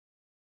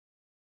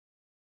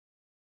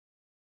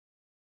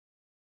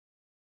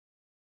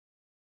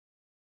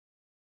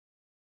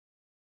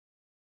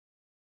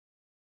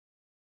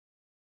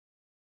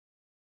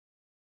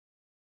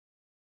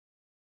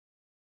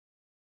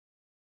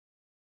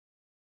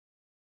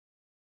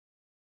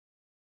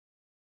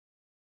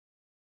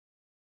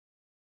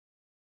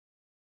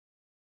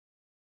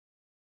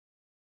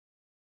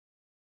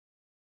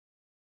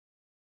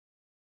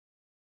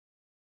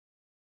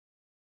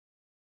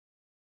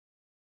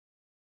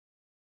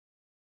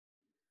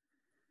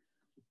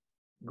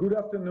Good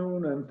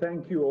afternoon, and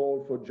thank you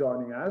all for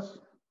joining us.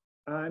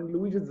 I'm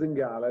Luigi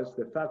Zingales,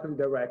 the faculty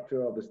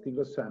director of the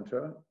Stigler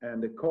Center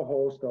and the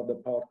co-host of the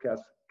podcast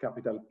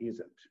Capital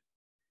Isn't.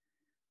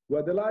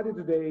 We're delighted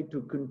today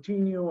to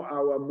continue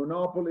our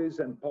Monopolies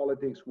and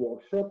Politics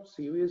workshop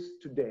series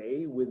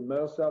today with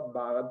Mehrsa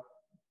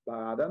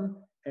Baradaran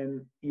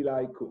and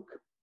Eli Cook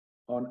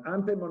on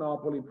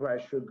anti-monopoly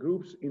pressure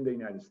groups in the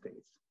United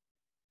States.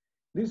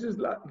 This is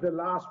the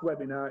last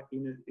webinar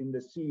in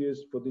the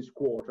series for this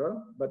quarter,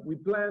 but we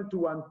plan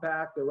to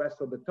unpack the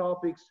rest of the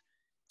topics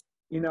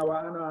in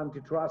our annual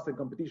antitrust and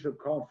competition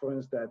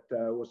conference that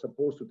was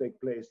supposed to take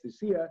place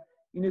this year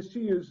in a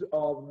series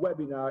of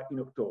webinars in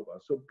October.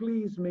 So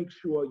please make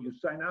sure you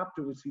sign up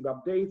to receive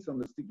updates on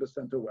the Stigler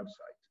Center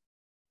website.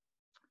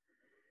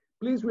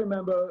 Please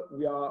remember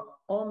we are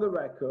on the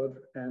record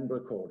and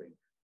recording.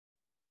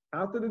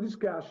 After the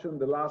discussion,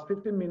 the last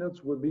 15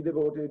 minutes will be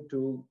devoted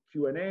to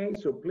Q&A,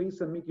 so please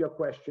submit your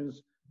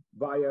questions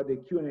via the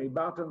Q&A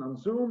button on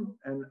Zoom,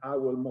 and I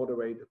will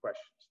moderate the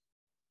questions.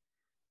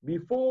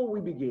 Before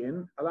we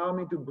begin, allow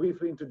me to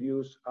briefly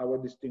introduce our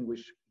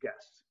distinguished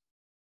guests.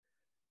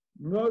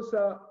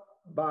 Mehrsa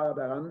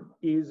Baradaran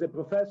is a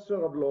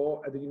professor of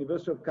law at the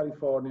University of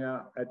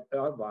California at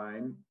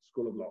Irvine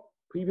School of Law.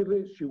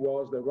 Previously, she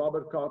was the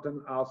Robert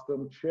Cotton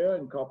Alston Chair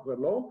in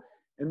Corporate Law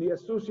and the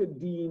Associate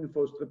Dean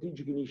for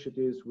Strategic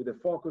Initiatives with a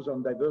focus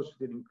on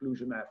diversity and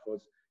inclusion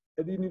efforts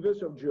at the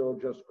University of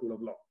Georgia School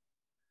of Law.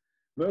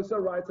 Mehrsa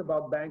writes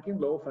about banking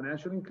law,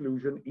 financial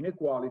inclusion,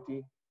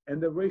 inequality, and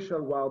the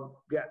racial wealth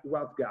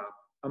gap,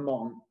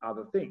 among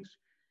other things.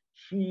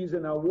 She is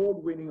an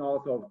award-winning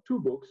author of 2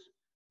 books,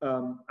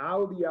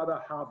 How the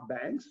Other Half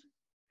Banks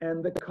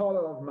and The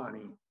Color of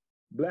Money,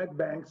 Black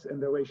Banks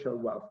and the Racial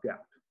Wealth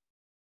Gap.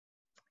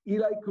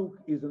 Eli Cook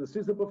is an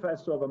assistant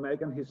professor of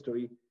American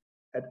history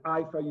at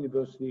Haifa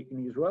University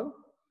in Israel.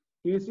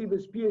 He received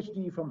his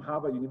PhD from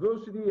Harvard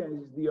University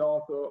and is the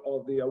author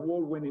of the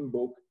award-winning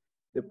book,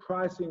 The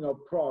Pricing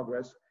of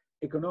Progress,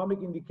 Economic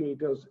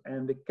Indicators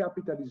and the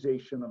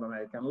Capitalization of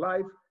American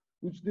Life,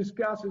 which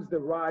discusses the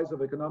rise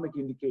of economic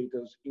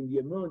indicators in the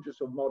emergence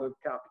of modern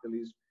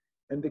capitalism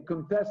and the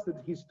contested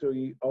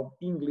history of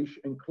English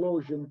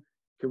enclosure,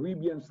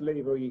 Caribbean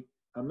slavery,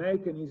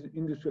 American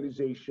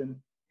industrialization,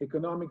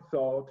 economic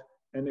thought,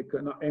 and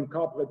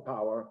corporate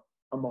power,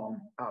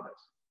 among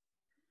others.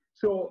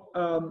 So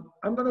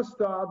I'm going to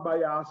start by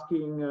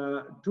asking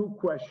 2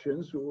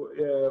 questions,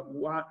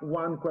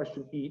 one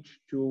question each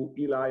to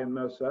Eli and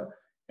Mehrsa,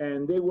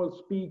 and they will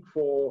speak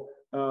for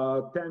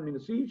 10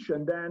 minutes each,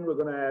 and then we're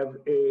going to have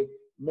a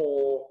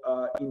more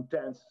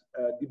intense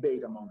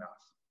debate among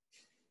us.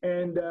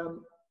 And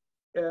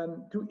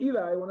to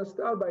Eli, I want to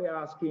start by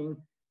asking,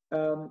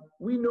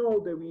 we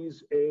know there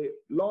is a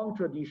long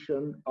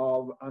tradition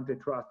of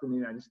antitrust in the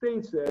United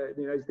States. The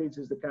United States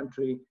is the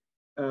country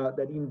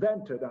that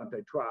invented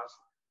antitrust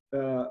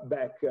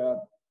back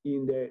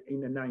in the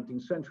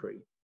 19th century.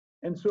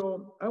 And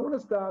so I want to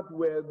start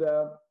with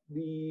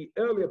the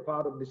earlier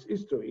part of this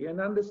history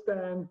and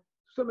understand,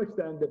 to some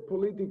extent, the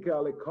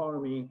political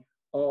economy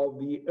of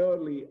the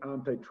early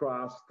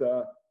antitrust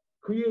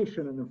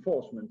creation and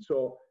enforcement.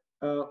 So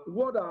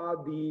what are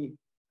the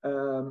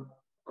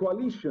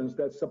coalitions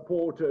that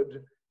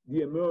supported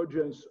the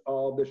emergence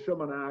of the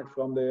Sherman Act,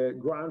 from the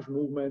grunge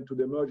movement to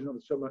the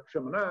emergence of the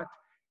Sherman Act,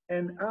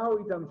 and how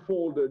it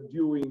unfolded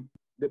during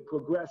the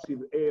progressive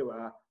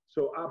era,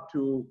 so up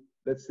to,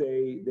 let's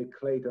say, the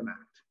Clayton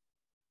Act.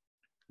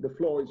 The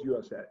floor is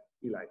yours,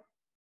 Eli.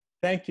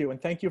 Thank you, and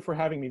thank you for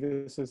having me.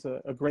 This is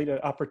a great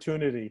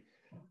opportunity.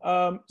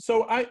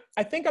 So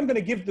I think I'm going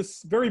to give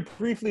this very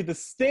briefly the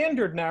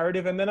standard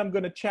narrative, and then I'm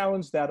going to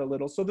challenge that a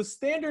little. So the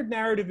standard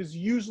narrative is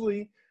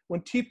usually, when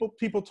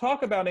people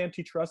talk about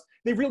antitrust,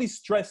 they really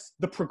stress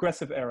the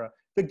progressive era.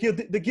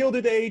 The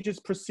Gilded Age is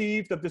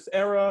perceived of this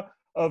era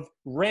of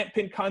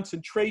rampant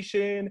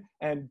concentration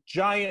and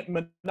giant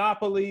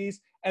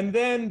monopolies, and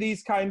then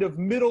these kind of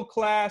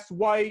middle-class,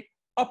 white,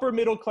 upper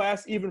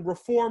middle-class, even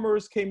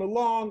reformers came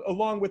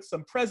along with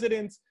some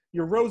presidents,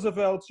 your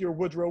Roosevelts, your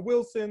Woodrow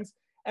Wilsons,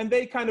 and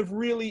they kind of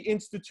really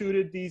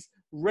instituted these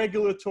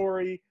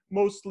regulatory,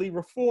 mostly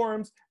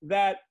reforms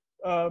that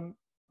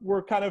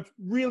were kind of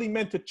really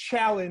meant to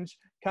challenge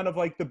kind of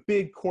like the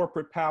big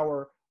corporate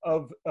power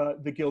of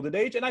the Gilded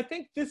Age. And I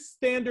think this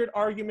standard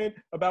argument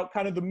about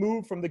kind of the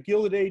move from the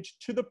Gilded Age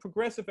to the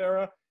progressive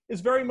era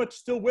is very much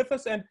still with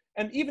us. And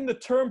even the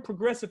term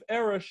progressive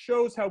era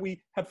shows how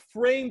we have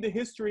framed the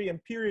history and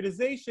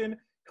periodization.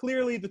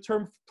 Clearly, the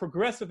term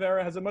progressive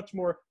era has a much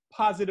more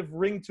positive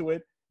ring to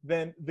it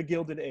than the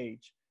Gilded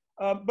Age.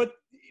 But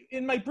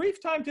in my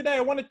brief time today,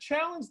 I want to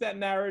challenge that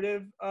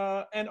narrative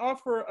and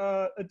offer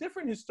a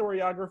different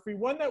historiography,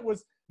 one that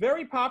was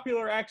very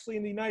popular actually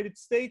in the United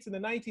States in the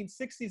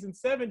 1960s and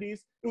 70s.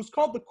 It was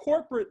called the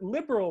corporate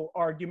liberal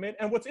argument.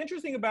 And what's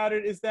interesting about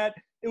it is that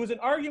it was an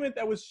argument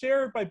that was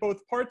shared by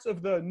both parts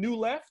of the New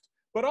Left,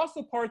 but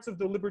also parts of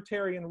the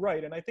libertarian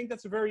right. And I think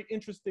that's a very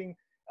interesting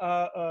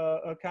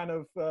kind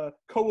of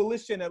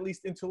coalition, at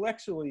least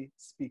intellectually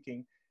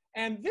speaking.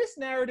 And this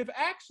narrative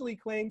actually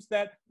claims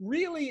that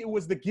really it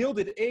was the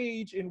Gilded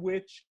Age in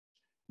which,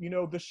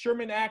 the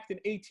Sherman Act in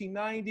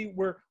 1890,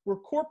 where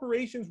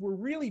corporations were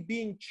really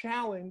being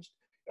challenged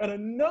at a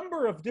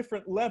number of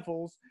different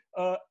levels,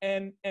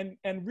 and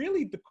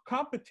really the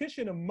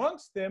competition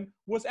amongst them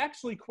was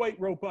actually quite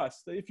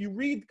robust. If you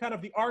read kind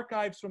of the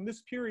archives from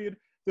this period,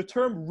 the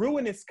term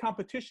ruinous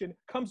competition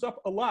comes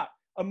up a lot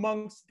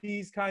amongst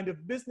these kind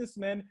of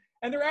businessmen,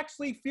 and they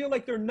actually feel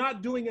like they're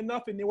not doing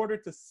enough in order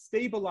to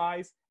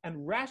stabilize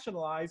and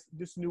rationalize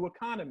this new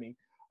economy.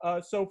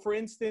 So for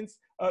instance,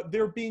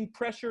 they're being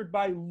pressured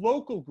by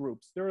local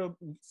groups. There are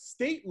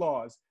state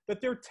laws that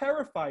they're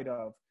terrified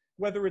of,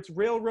 whether it's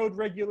railroad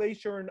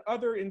regulation or in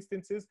other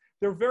instances.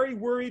 They're very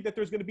worried that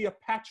there's going to be a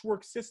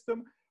patchwork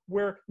system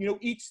where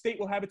each state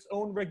will have its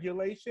own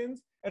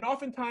regulations. And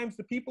oftentimes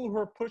the people who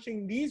are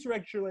pushing these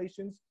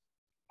regulations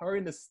are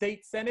in the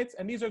state senates,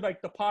 and these are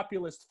like the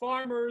populist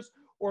farmers,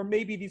 or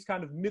maybe these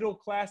kind of middle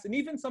class, and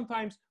even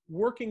sometimes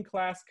working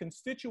class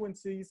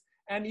constituencies.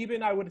 And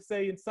even, I would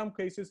say, in some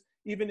cases,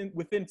 even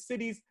within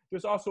cities,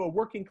 there's also a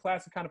working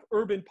class, a kind of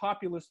urban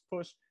populist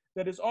push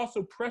that is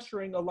also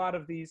pressuring a lot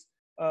of these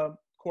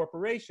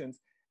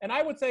corporations. And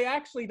I would say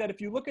actually that if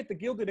you look at the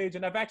Gilded Age,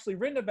 and I've actually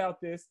written about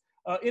this,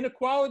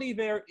 inequality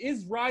there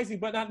is rising,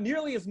 but not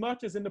nearly as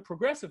much as in the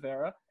Progressive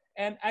Era.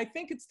 And I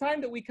think it's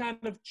time that we kind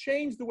of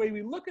change the way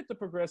we look at the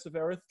Progressive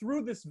Era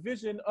through this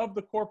vision of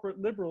the corporate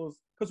liberals.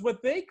 Because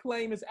what they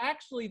claim is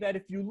actually that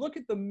if you look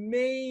at the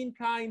main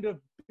kind of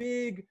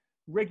big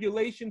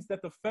regulations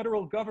that the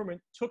federal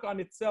government took on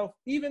itself,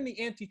 even the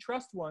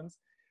antitrust ones,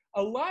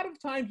 a lot of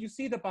times you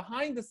see that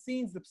behind the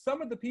scenes, that some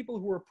of the people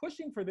who were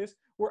pushing for this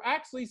were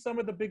actually some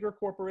of the bigger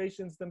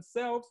corporations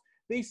themselves.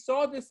 They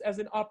saw this as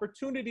an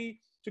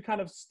opportunity to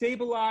kind of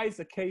stabilize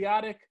a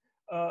chaotic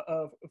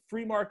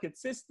free market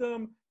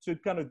system, to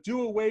kind of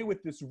do away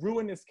with this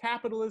ruinous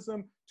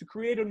capitalism, to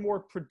create a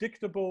more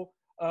predictable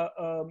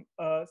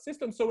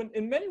system. So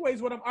in many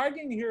ways, what I'm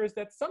arguing here is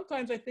that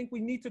sometimes I think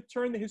we need to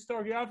turn the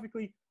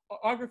historiography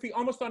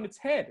almost on its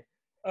head.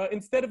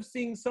 Instead of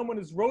seeing someone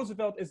as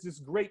Roosevelt as this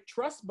great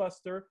trust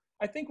buster,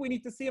 I think we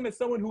need to see him as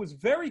someone who is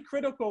very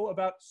critical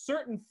about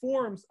certain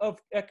forms of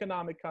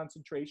economic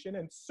concentration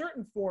and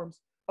certain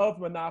forms of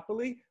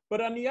monopoly.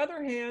 But on the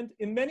other hand,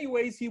 in many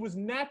ways, he was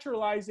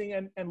naturalizing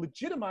and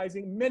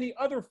legitimizing many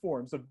other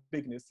forms of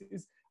bigness.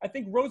 I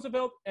think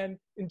Roosevelt and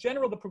in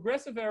general, the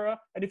Progressive Era,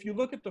 and if you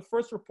look at the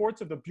first reports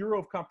of the Bureau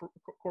of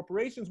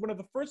Corporations, one of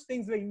the first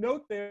things they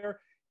note there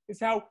is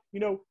how,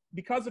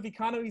 because of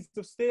economies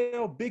of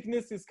scale,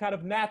 bigness is kind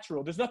of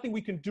natural. There's nothing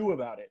we can do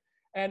about it.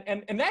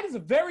 And that is a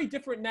very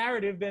different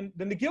narrative than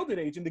the Gilded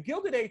Age. In the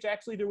Gilded Age,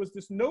 actually, there was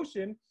this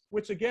notion,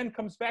 which again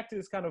comes back to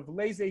this kind of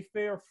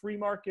laissez-faire free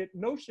market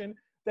notion,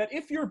 that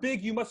if you're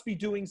big, you must be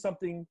doing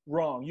something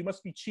wrong. You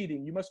must be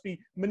cheating. You must be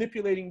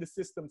manipulating the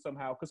system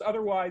somehow, because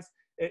otherwise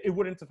it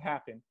wouldn't have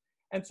happened.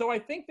 And so I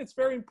think it's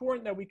very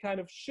important that we kind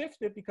of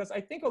shift it, because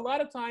I think a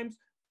lot of times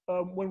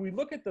when we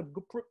look at the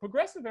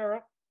Progressive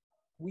Era,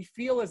 we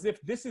feel as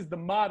if this is the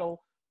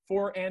model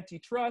for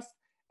antitrust.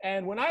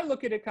 And when I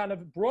look at it kind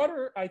of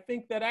broader, I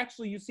think that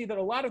actually you see that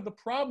a lot of the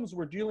problems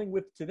we're dealing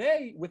with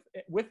today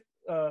with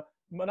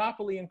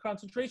monopoly and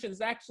concentration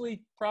is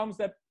actually problems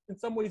that in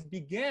some ways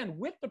began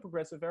with the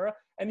Progressive Era.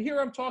 And here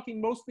I'm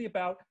talking mostly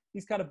about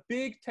these kind of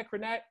big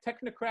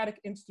technocratic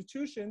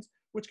institutions,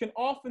 which can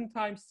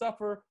oftentimes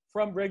suffer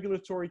from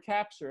regulatory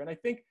capture. And I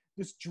think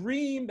this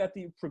dream that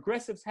the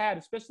progressives had,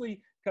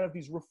 especially kind of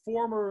these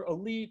reformer,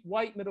 elite,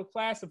 white middle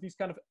class, of these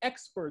kind of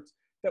experts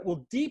that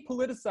will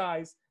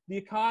depoliticize the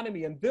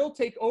economy and they'll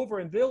take over,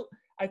 and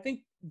I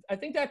think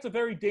that's a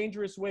very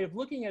dangerous way of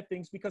looking at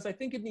things, because I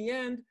think in the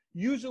end,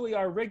 usually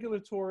our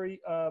regulatory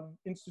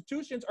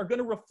institutions are going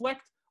to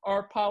reflect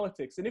our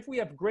politics. And if we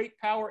have great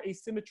power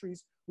asymmetries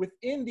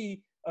within the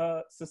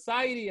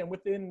society and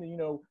within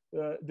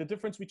the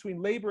difference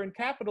between labor and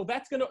capital,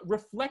 that's going to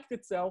reflect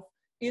itself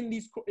in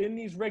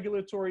these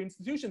regulatory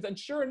institutions. And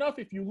sure enough,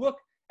 if you look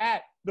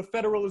at the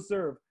Federal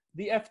Reserve,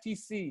 the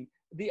FTC,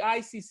 the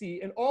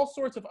ICC, and all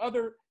sorts of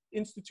other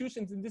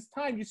institutions in this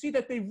time, you see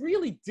that they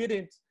really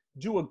didn't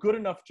do a good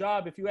enough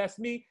job, if you ask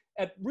me,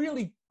 at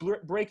really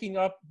breaking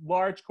up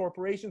large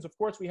corporations. Of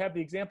course, we have the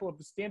example of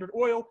the Standard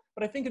Oil,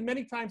 but I think in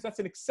many times that's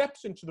an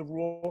exception to the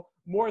rule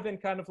more than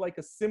kind of like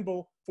a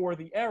symbol for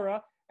the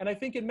era. And I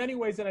think in many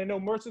ways, and I know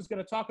Mehrsa is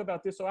going to talk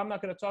about this, so I'm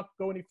not going to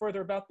go any further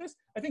about this.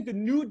 I think the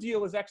New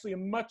Deal is actually a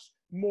much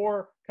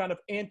more kind of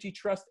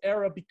antitrust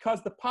era,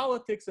 because the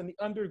politics and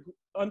the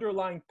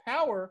underlying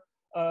power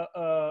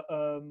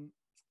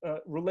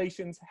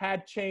relations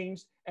had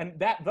changed, and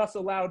that thus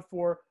allowed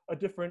for a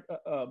different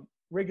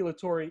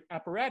regulatory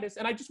apparatus.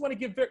 And I just want to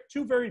give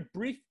two very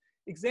brief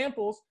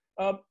examples.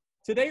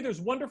 Today, there's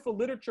wonderful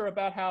literature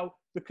about how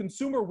the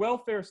consumer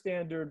welfare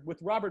standard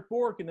with Robert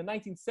Bork in the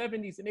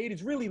 1970s and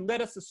 80s really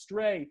led us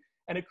astray,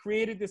 and it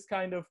created this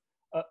kind of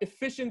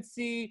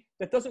efficiency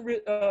that doesn't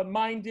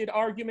minded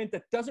argument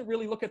that doesn't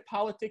really look at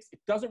politics. It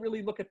doesn't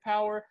really look at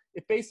power.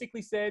 It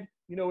basically said,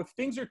 if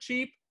things are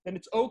cheap, then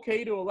it's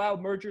okay to allow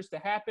mergers to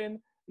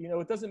happen. You know,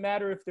 it doesn't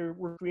matter if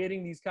we're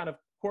creating these kind of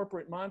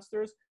corporate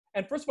monsters.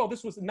 And first of all,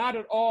 this was not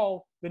at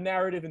all the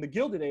narrative in the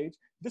Gilded Age.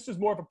 This was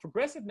more of a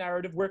progressive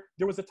narrative where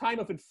there was a time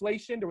of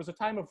inflation, there was a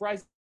time of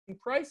rising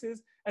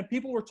prices, and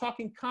people were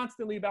talking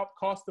constantly about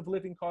cost of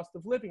living, cost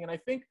of living. And I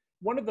think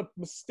one of the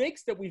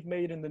mistakes that we've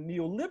made in the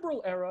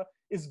neoliberal era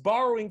is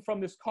borrowing from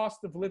this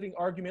cost of living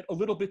argument a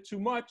little bit too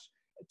much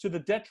to the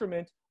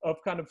detriment of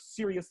kind of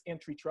serious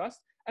antitrust.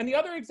 And the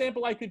other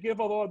example I could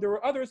give, although there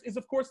were others, is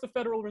of course the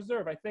Federal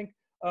Reserve. I think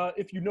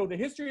if you know the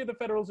history of the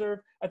Federal Reserve,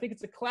 I think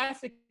it's a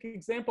classic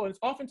example. And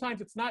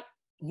oftentimes it's not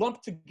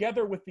lumped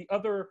together with the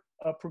other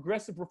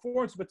progressive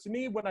reforms. But to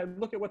me, when I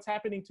look at what's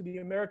happening to the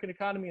American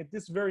economy at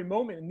this very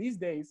moment in these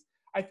days,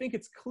 I think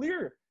it's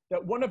clear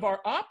that one of our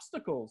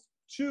obstacles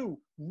to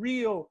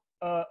real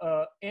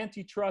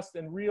antitrust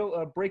and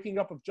real breaking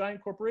up of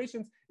giant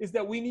corporations is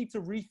that we need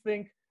to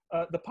rethink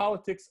the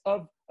politics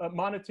of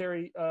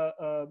monetary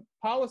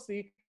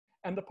policy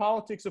and the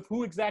politics of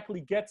who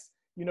exactly gets,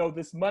 you know,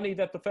 this money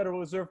that the Federal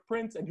Reserve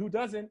prints and who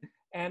doesn't.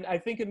 And I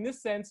think in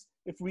this sense,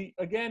 if we,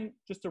 again,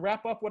 just to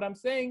wrap up what I'm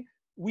saying,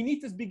 we need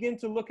to begin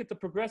to look at the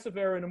progressive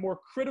era in a more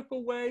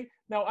critical way.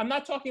 Now, I'm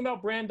not talking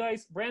about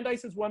Brandeis.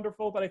 Brandeis is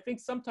wonderful, but I think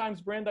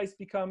sometimes Brandeis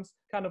becomes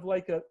kind of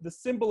like the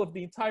symbol of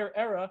the entire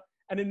era.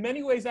 And in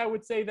many ways, I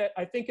would say that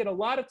I think in a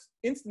lot of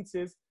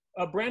instances,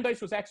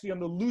 Brandeis was actually on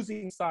the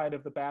losing side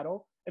of the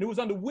battle. And it was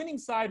on the winning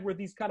side where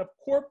these kind of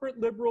corporate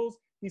liberals,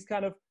 these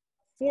kind of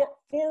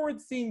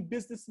forward-seeing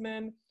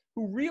businessmen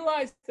who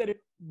realized that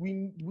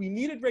we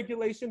needed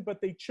regulation,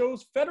 but they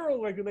chose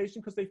federal regulation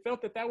because they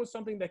felt that that was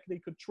something that they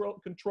could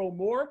control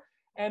more.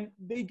 And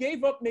they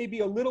gave up maybe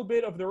a little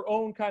bit of their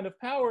own kind of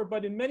power,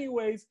 but in many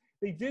ways,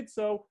 they did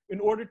so in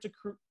order to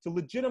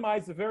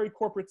legitimize the very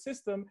corporate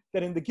system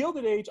that in the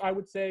Gilded Age, I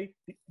would say,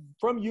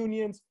 from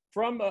unions,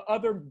 from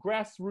other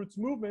grassroots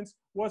movements,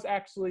 was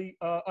actually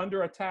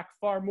under attack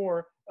far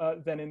more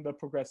than in the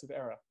progressive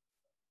era.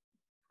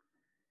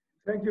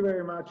 Thank you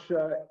very much,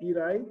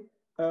 Eli.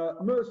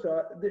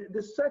 Mehrsa,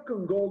 the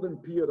second golden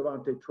period of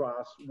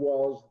antitrust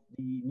was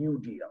the New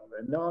Deal,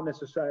 and not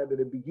necessarily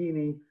the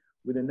beginning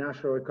with the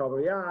National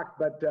Recovery Act,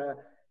 but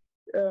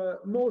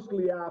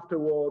mostly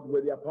afterward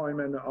with the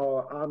appointment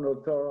of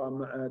Arnold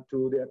Thurham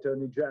to the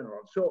Attorney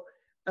General. So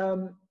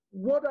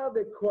what are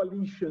the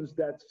coalitions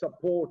that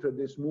supported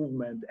this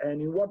movement,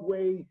 and in what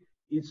way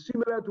is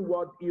similar to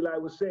what Eli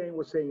was saying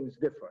it's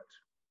different?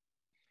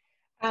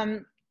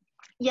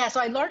 Yeah,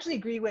 so I largely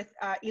agree with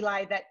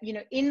Eli that, you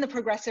know, in the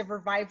progressive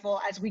revival,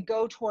 as we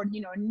go toward,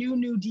 you know, a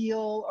new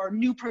Deal or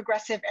new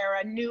progressive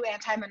era, new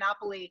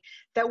anti-monopoly,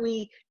 that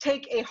we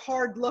take a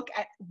hard look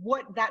at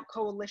what that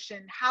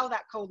coalition, how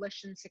that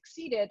coalition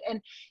succeeded.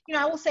 And, you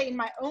know, I will say in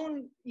my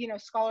own, you know,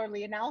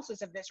 scholarly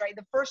analysis of this, right,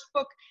 the first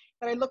book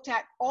that I looked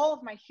at all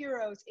of my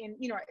heroes in,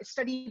 you know, I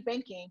studied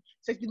banking.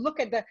 So if you look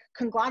at the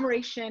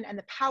conglomeration and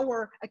the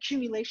power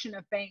accumulation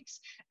of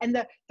banks, and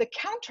the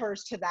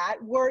counters to that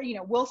were, you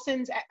know,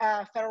 Wilson's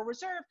Federal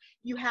Reserve,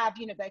 you have,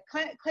 you know, the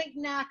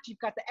Clayton Act, you've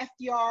got the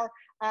FDR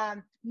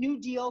New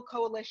Deal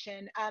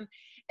coalition. And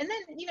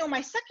then, you know,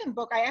 my second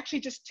book, I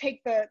actually just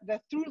take the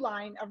through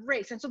line of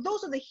race. And so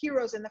those are the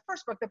heroes in the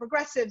first book, the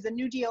progressives, the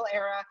New Deal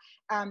era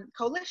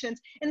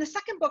coalitions. In the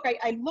second book,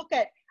 I look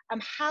at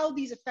how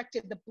these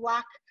affected the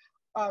Black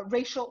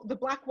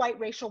black-white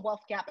racial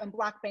wealth gap and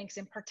Black banks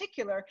in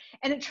particular.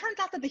 And it turns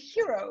out that the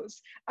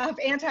heroes of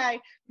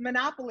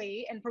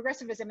anti-monopoly and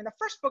progressivism in the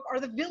first book are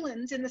the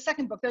villains in the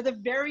second book. They're the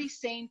very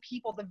same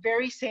people, the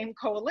very same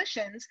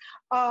coalitions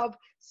of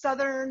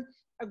Southern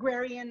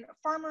agrarian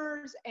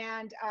farmers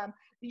and,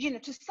 you know,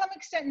 to some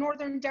extent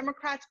Northern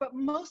Democrats, but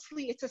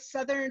mostly it's a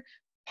Southern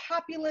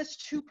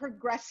populist to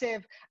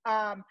progressive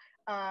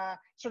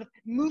sort of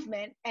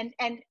movement. And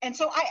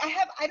so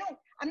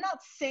I'm not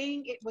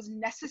saying it was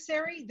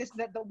necessary,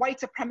 that the white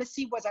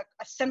supremacy was a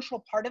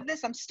central part of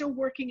this. I'm still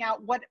working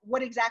out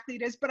what exactly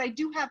it is, but I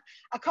do have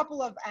a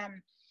couple of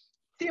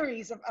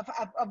theories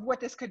of what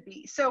this could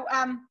be. So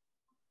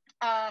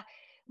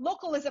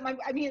localism,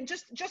 I mean,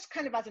 just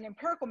kind of as an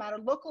empirical matter,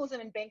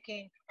 localism in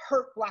banking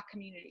hurt Black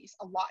communities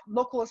a lot.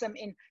 Localism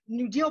in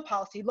New Deal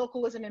policy,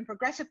 localism in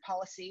progressive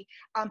policy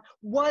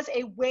was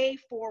a way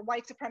for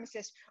white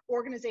supremacist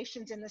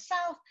organizations in the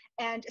South,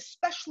 and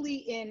especially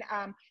in,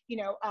 you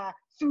know,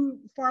 through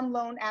Farm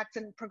Loan Acts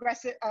and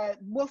progressive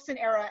Wilson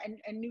era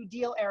and New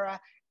Deal era,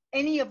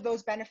 any of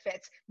those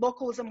benefits,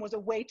 localism was a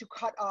way to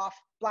cut off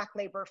Black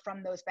labor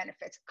from those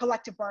benefits.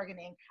 Collective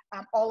bargaining,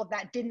 all of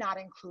that did not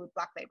include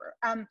Black labor.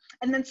 And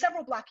then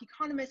several Black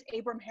economists,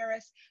 Abram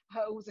Harris,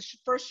 who was the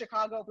first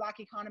Chicago Black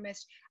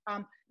economist,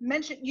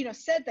 mentioned, you know,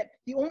 said that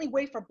the only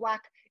way for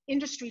Black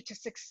industry to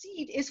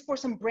succeed is for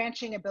some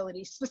branching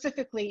abilities,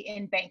 specifically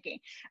in banking.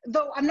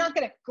 Though I'm not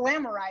going to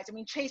glamorize, I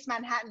mean, Chase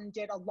Manhattan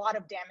did a lot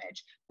of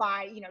damage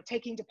by, you know,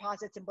 taking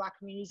deposits in Black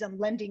communities and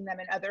lending them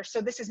in others.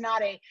 So this is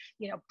not a,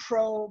 you know,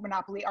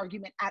 pro-monopoly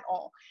argument at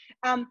all.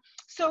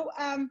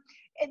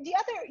 And the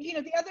other,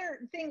 the other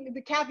thing,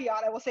 the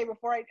caveat I will say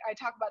before I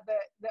talk about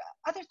the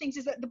other things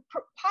is that the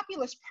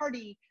populist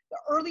party, the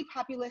early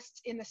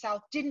populists in the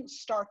South didn't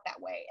start that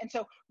way. And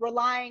so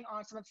relying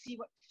on some of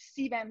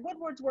C. Van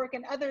Woodward's work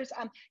and others,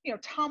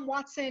 Tom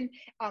Watson,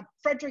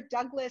 Frederick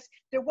Douglass,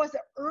 there was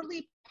an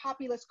early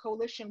populist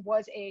coalition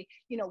was a,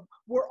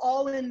 we're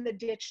all in the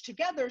ditch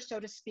together, so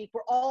to speak.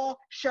 We're all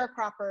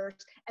sharecroppers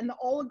and the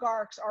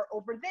oligarchs are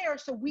over there.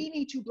 So we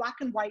need to black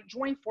and white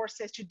join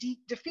forces to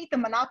defeat the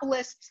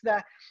monopolists,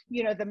 the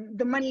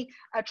money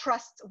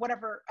trusts,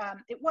 whatever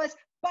it was.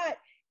 But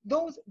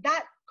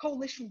that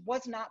coalition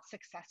was not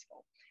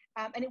successful.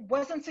 And it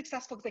wasn't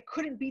successful because they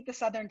couldn't beat the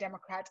Southern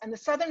Democrats. And the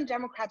Southern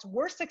Democrats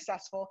were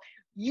successful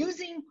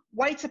using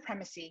white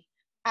supremacy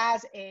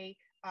as a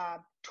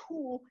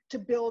tool to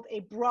build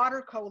a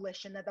broader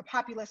coalition that the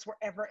populists were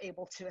ever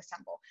able to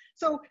assemble.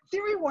 So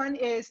theory one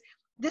is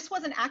this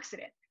was an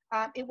accident.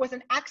 It was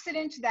an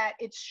accident that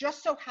it's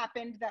just so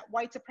happened that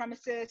white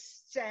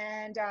supremacists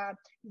and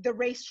the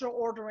racial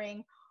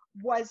ordering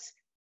was,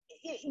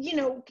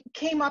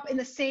 came up in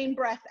the same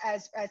breath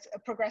as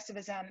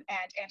progressivism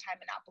and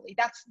anti-monopoly.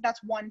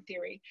 That's one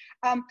theory.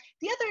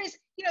 The other is,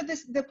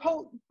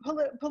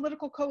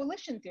 political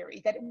coalition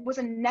theory, that it was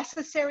a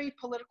necessary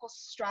political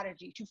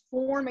strategy to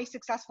form a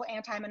successful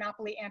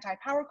anti-monopoly,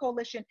 anti-power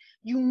coalition.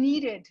 You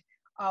needed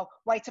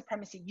white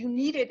supremacy. You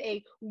needed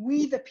a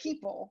we the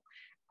people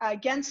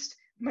against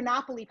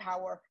monopoly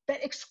power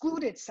that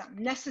excluded some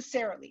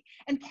necessarily.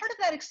 And part of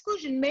that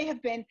exclusion may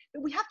have been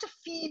that we have to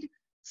feed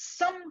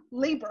some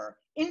labor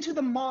into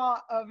the maw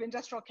of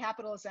industrial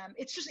capitalism.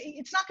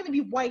 It's not going to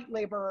be white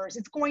laborers.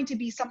 It's going to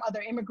be some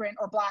other immigrant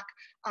or Black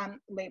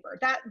labor.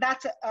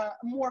 That's a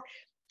more.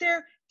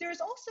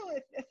 There's also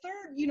a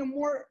third,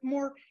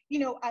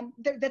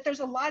 that there's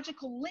a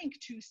logical link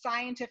to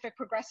scientific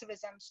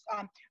progressivism,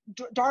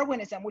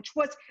 Darwinism, which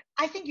was,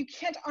 I think you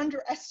can't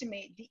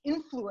underestimate the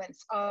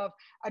influence of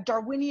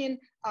Darwinian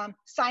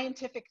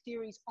scientific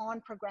theories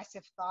on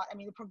progressive thought. I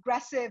mean, the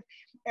progressive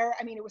era,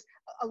 it was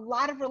a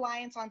lot of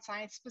reliance on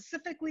science,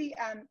 specifically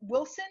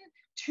Wilson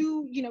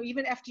to,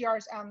 even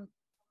FDR's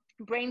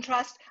brain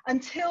trust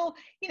until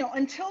the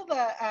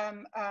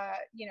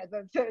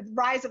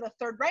rise of the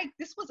Third Reich.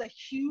 This was a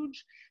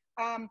huge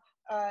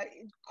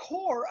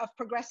core of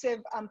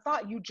progressive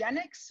thought.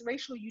 Eugenics,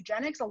 racial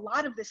eugenics, a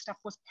lot of this stuff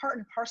was part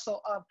and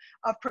parcel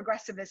of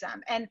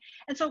progressivism. And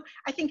so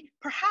I think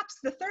perhaps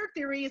the third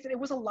theory is that it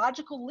was a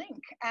logical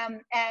link.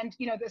 And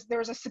there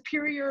was a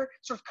superior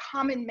sort of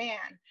common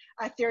man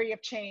theory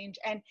of change.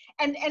 And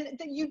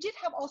you did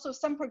have also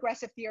some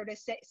progressive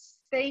theorists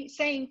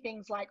saying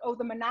things like, oh,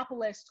 the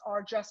monopolists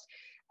are just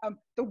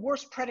the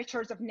worst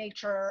predators of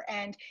nature.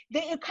 And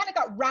it kind of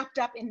got wrapped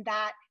up in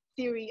that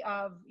theory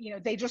of,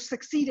 they just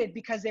succeeded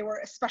because they were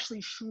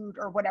especially shrewd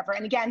or whatever.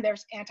 And again,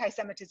 there's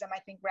anti-Semitism, I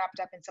think, wrapped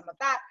up in some of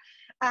that.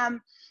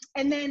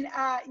 And then,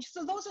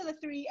 so those are the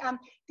three.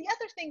 The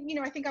other thing,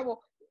 I think I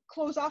will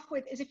close off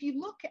with is if you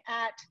look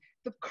at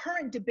the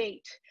current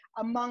debate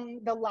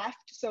among the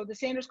left, so the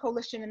Sanders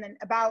coalition, and then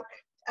about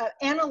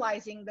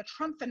analyzing the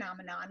Trump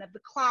phenomenon of the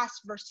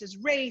class versus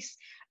race,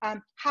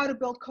 how to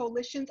build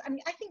coalitions.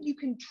 I think you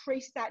can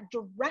trace that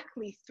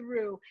directly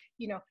through,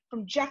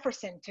 from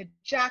Jefferson to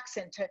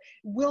Jackson to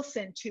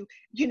Wilson to,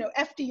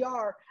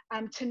 FDR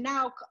to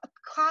now.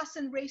 Class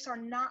and race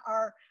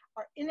are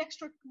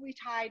inextricably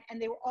tied, and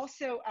they were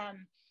also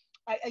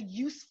a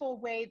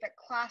useful way that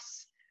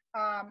class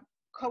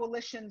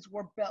coalitions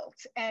were built.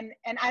 And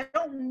I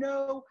don't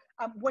know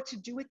what to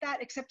do with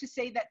that, except to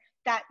say that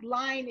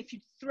line, if you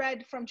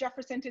thread from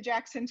Jefferson to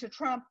Jackson to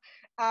Trump,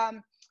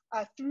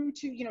 through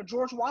to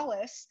George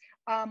Wallace,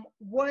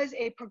 was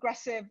a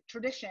progressive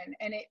tradition,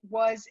 and it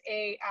was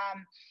it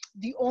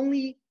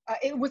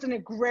was an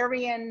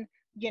agrarian,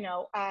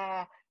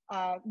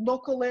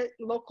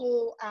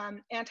 local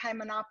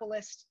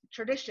anti-monopolist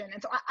tradition.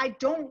 And so I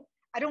don't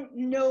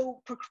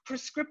know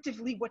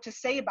prescriptively what to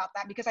say about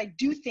that, because I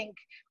do think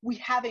we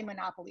have a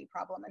monopoly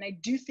problem, and I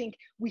do think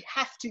we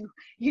have to,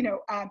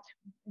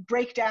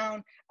 break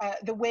down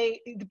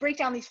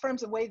these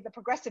firms the way the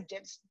progressive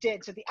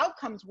did. So the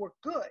outcomes were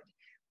good,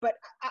 but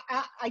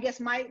I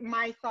guess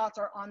my thoughts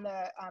are on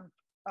the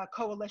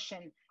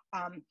coalition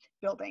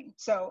building.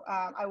 So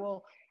I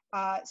will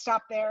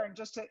stop there, and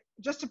just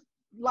to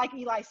like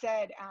Eli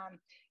said,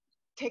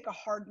 take a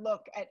hard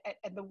look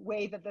at the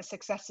way that the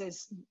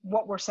successes,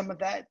 what were some of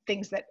the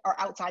things that are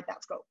outside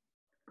that scope.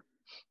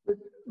 But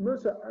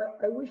Mehrsa,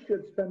 I wish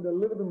you'd spend a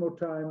little bit more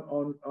time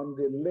on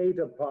the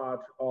later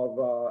part of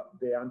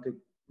the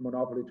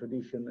anti-monopoly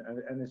tradition,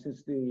 and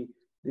since the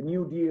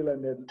New Deal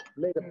and the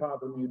later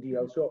part of the New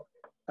Deal. So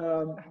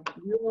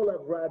you all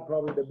have read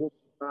probably the book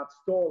of Matt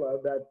Stoller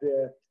that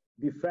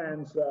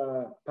defends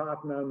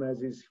Putnam as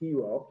his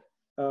hero,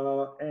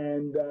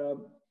 and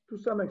to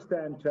some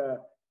extent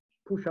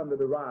push under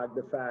the rug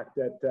the fact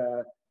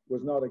that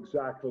was not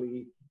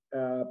exactly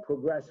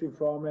progressive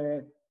from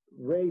a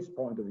race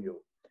point of view.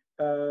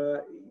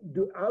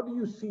 How do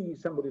you see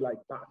somebody like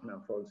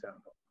Putnam, for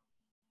example?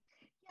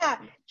 Yeah,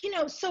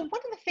 so one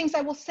of the things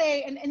I will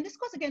say, and this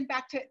goes again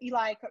back to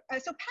Eli.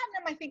 So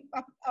Patman, I think,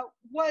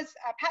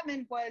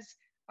 Patman was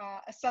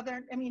a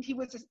Southern. I mean, he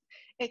was,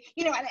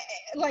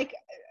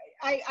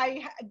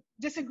 I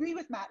disagree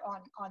with Matt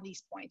on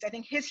these points. I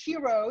think his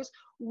heroes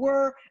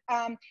were,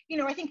 I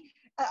think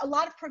a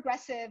lot of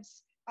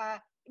progressives,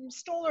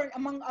 Stoller,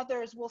 among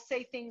others, will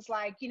say things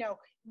like,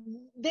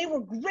 they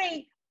were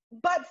great,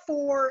 but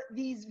for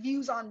these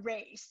views on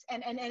race,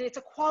 and it's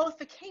a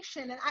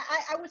qualification. And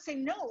I would say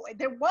no,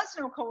 there was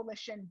no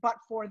coalition but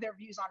for their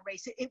views on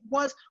race. It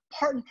was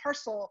part and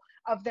parcel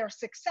of their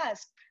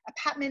success,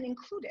 Patman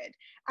included.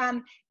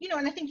 And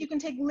I think you can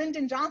take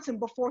Lyndon Johnson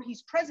before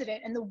he's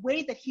president, and the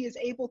way that he is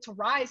able to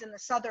rise in the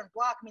Southern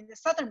Bloc. I mean, the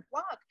Southern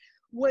Bloc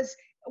was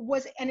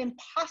an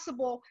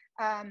impossible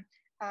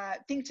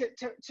thing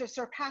to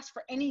surpass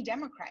for any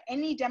Democrat.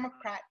 Any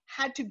Democrat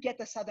had to get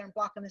the Southern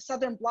Bloc, and the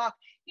Southern Bloc,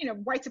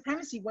 white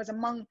supremacy was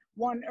among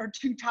one or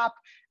two top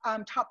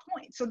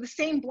points. So the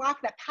same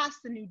bloc that passed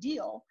the New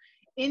Deal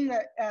in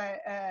the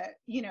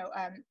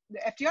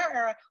FDR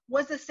era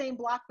was the same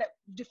bloc that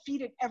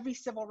defeated every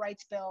civil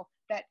rights bill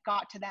that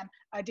got to them,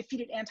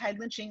 defeated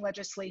anti-lynching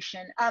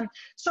legislation.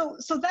 So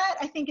that,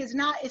 I think, it's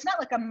not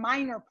like a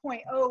minor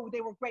point. Oh,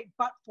 they were great,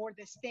 but for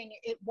this thing,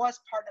 it was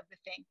part of the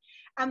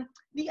thing.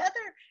 The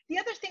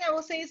other thing I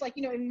will say is, like,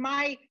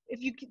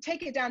 if you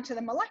take it down to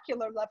the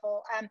molecular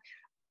level,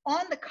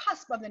 on the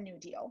cusp of the New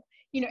Deal,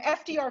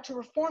 FDR to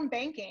reform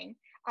banking.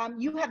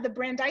 You have the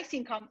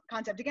Brandeisian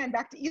concept. Again,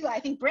 back to Eli, I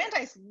think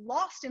Brandeis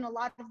lost in a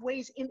lot of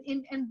ways. And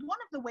one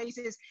of the ways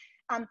is,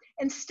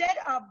 instead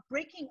of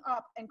breaking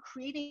up and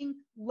creating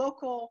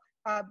local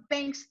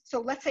banks, so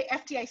let's say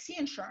FDIC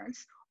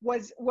insurance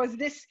was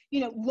this,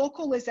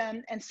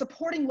 localism and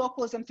supporting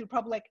localism through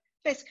public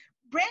fisc.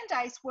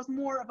 Brandeis was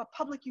more of a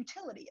public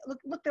utility.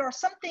 Look, there are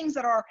some things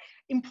that are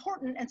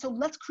important, and so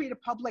let's create a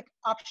public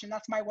option.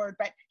 That's my word,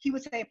 but he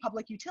would say a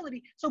public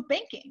utility. So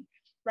banking.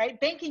 Right?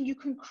 Banking, you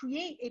can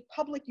create a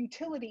public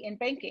utility in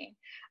banking.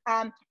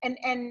 And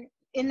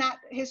in that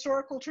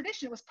historical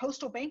tradition, it was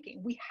postal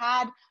banking. We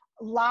had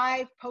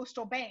live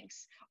postal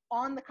banks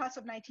on the cusp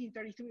of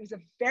 1933. It was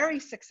a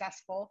very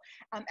successful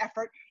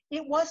effort.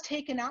 It was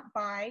taken up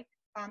by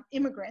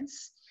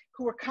immigrants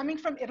who were coming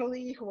from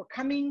Italy, who were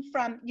coming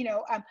from,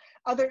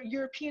 other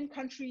European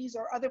countries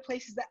or other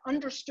places that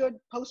understood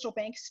postal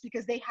banks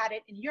because they had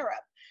it in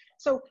Europe.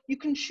 So you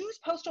can choose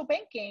postal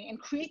banking and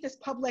create this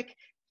public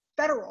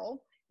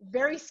federal,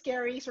 very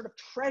scary sort of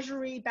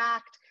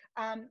treasury-backed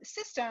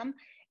system,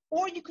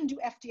 or you can do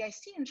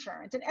FDIC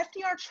insurance. And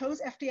FDR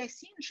chose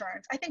FDIC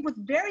insurance, I think, with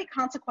very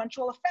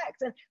consequential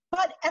effects.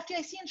 But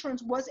FDIC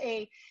insurance was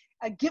a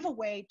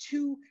giveaway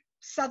to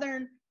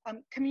Southern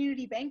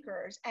community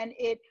bankers, and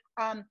it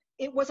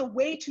was a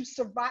way to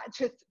survive,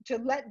 to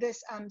let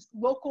this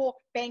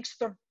local banks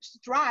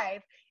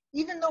thrive,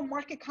 even though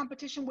market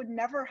competition would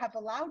never have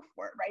allowed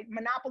for it. Right,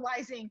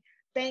 monopolizing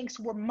banks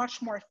were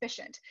much more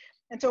efficient.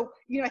 And so,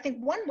 I think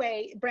one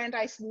way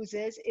Brandeis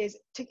loses is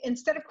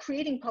instead of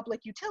creating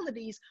public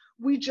utilities,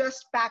 we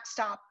just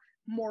backstop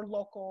more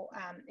local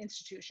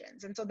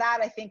institutions. And so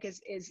that, I think,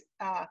 is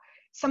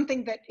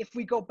something that, if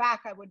we go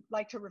back, I would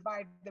like to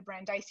revive the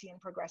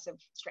Brandeisian progressive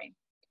strain.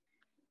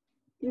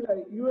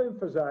 Eli, you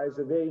emphasize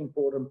a very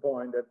important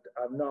point that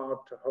I've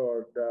not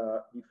heard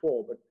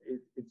before, but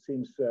it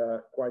seems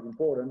quite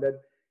important,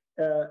 that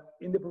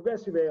in the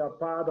progressive era,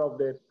 part of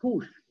the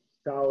push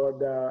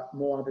toward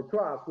more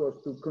antitrust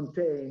was to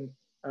contain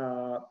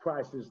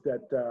prices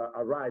that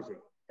are rising.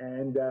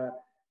 And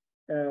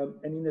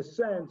in a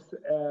sense,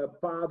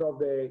 part of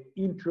the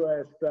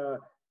interest,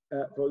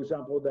 for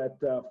example, that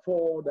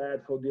Ford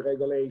had for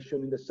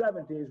deregulation in the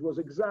 70s was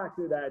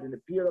exactly that. In the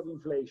period of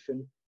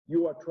inflation,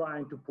 you are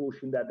trying to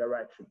push in that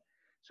direction.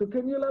 So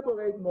can you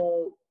elaborate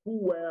more who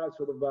were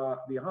sort of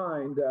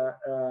behind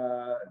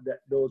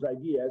those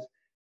ideas?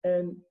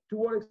 And to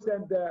what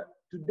extent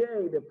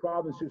today the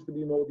problem seems to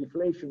be more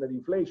deflation than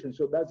inflation.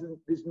 So doesn't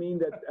this mean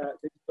that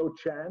there's no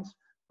chance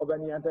of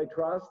any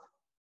antitrust?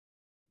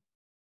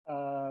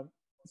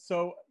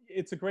 So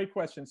it's a great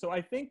question. So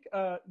I think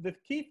the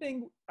key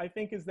thing, I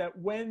think, is that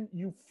when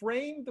you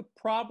frame the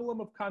problem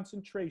of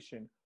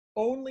concentration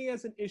only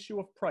as an issue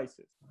of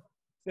prices,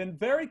 then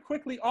very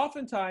quickly,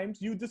 oftentimes,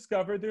 you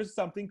discover there's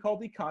something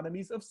called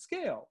economies of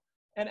scale.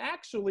 And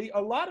actually, a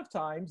lot of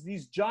times,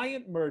 these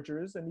giant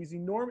mergers and these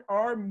enormous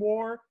are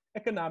more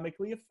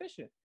economically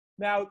efficient.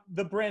 Now,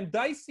 the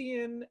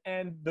Brandeisian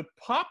and the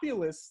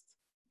populist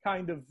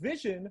kind of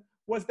vision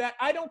was that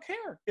I don't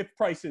care if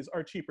prices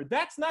are cheaper.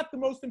 That's not the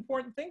most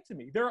important thing to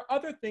me. There are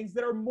other things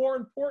that are more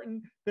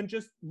important than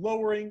just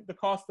lowering the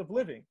cost of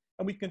living.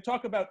 And we can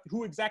talk about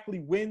who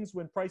exactly wins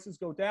when prices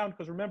go down,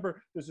 because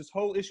remember, there's this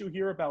whole issue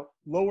here about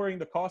lowering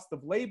the cost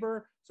of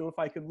labor. So if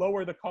I can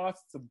lower the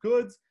costs of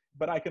goods,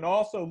 but I can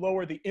also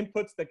lower the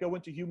inputs that go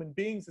into human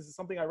beings, this is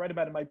something I write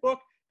about in my book,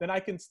 then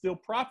I can still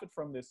profit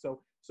from this.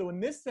 So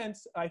in this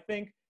sense, I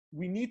think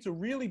we need to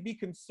really be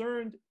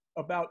concerned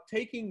about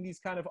taking these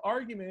kind of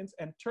arguments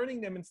and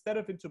turning them, instead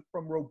of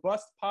from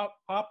robust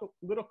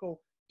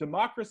political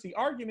democracy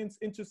arguments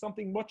into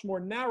something much more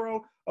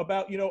narrow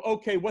about, you know,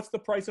 okay, what's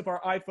the price of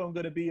our iPhone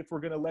going to be if we're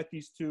going to let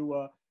these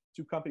two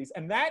companies?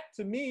 And that,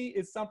 to me,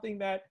 is something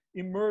that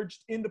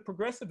emerged in the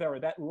progressive era,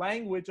 that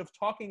language of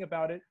talking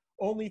about it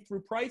only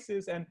through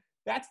prices. And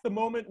that's the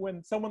moment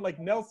when someone like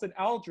Nelson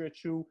Aldrich,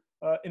 who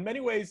in many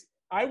ways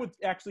I would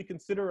actually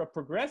consider a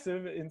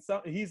progressive,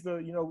 he's the,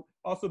 you know,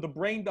 also the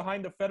brain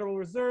behind the Federal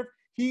Reserve.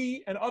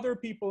 He and other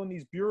people in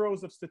these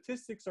bureaus of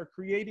statistics are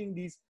creating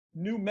these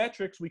new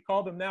metrics, we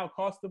call them now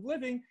cost of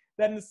living,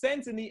 that in a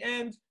sense, in the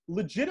end,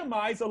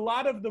 legitimize a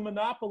lot of the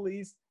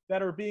monopolies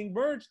that are being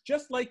merged,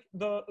 just like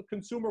the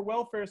consumer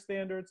welfare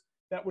standards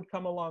that would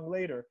come along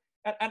later.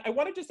 And I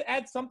want to just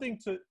add something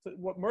to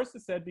what Mehrsa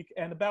said,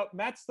 and about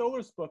Matt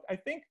Stoler's book. I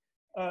think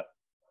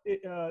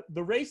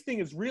the race thing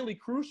is really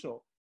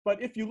crucial.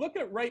 But if you look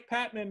at Wright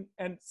Patman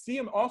and see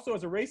him also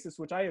as a racist,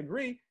 which I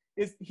agree,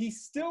 is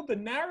he's still, the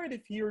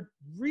narrative here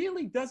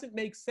really doesn't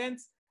make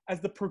sense as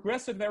the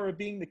progressive era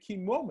being the key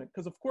moment.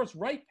 Because of course,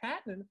 Wright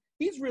Patman,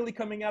 he's really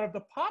coming out of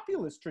the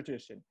populist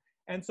tradition.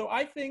 And so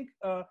I think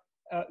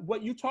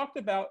what you talked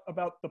about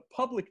the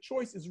public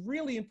choice is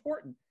really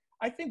important.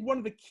 I think one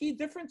of the key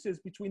differences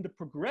between the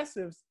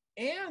progressives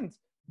and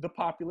the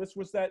populists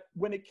was that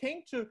when it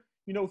came to,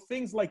 you know,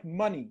 things like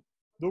money,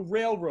 the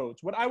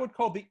railroads, what I would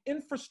call the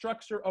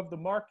infrastructure of the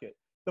market,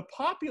 the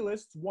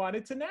populists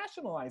wanted to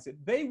nationalize it.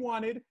 They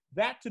wanted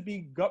that to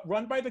be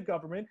run by the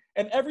government,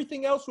 and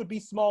everything else would be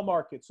small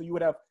markets. So you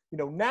would have, you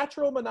know,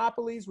 natural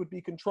monopolies would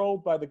be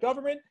controlled by the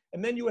government,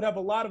 and then you would have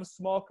a lot of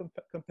small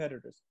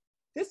competitors.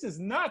 This is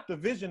not the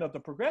vision of the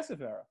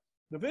progressive era.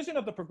 The vision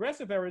of the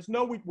progressive era is,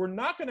 no, we're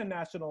not going to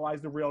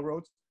nationalize the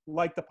railroads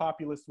like the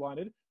populists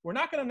wanted. We're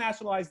not going to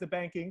nationalize the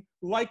banking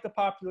like the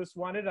populists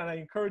wanted. And I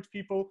encourage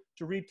people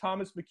to read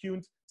Thomas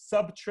McCune's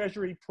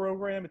sub-treasury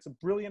program. It's a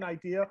brilliant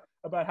idea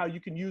about how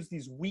you can use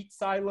these wheat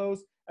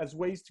silos as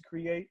ways to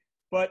create.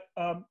 But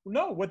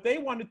no, what they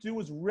want to do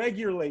is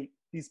regulate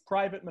these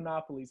private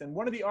monopolies. And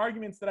one of the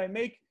arguments that I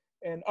make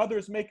and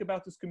others make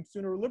about this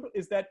consumer liberal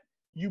is that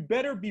you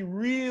better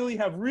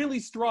have really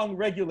strong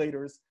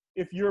regulators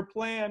if your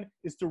plan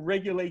is to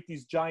regulate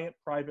these giant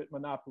private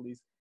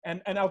monopolies.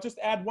 And I'll just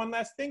add one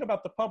last thing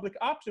about the public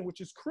option,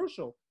 which is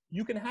crucial.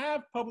 You can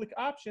have public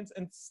options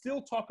and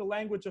still talk a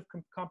language of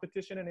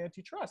competition and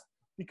antitrust,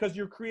 because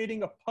you're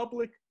creating a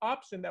public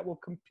option that will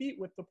compete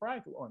with the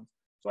private ones.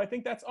 So I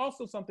think that's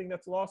also something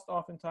that's lost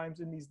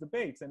oftentimes in these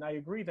debates. And I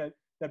agree that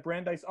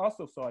Brandeis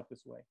also saw it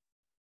this way.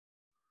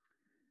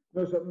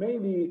 No, so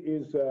maybe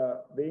is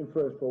the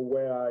inference for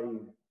where I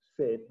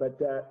sit, but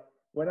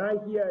when I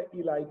hear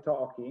Eli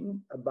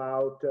talking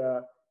about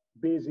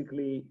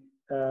basically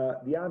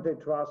the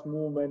antitrust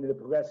movement in the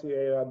progressive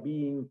era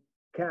being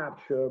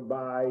captured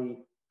by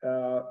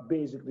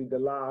basically the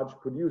large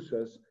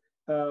producers,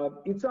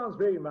 it sounds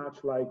very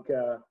much like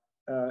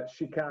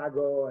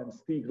Chicago and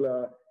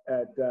Stigler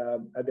at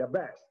their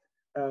best.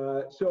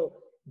 So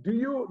do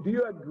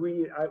you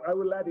agree? I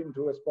will let him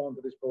to respond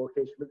to this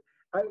provocation, but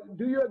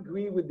do you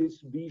agree with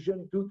this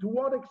vision? To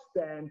what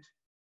extent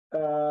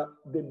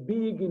the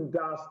big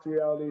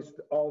industrialists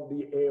of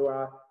the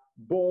era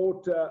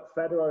bought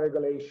federal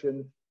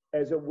regulation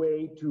as a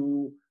way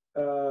to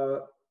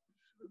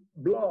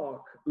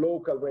block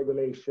local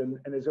regulation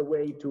and as a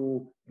way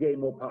to gain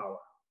more power?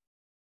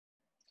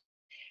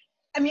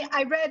 I mean,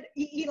 I read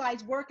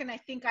Eli's work, and I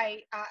think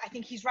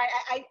he's right.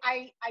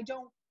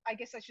 I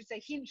guess I should say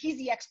he's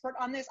the expert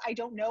on this. I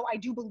don't know. I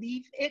do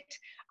believe it.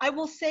 I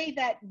will say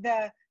that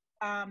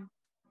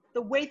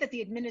the way that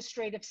the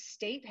administrative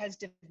state has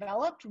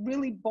developed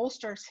really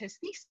bolsters his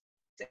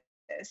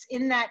thesis,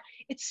 in that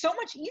it's so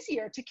much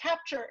easier to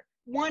capture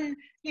one,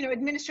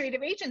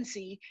 administrative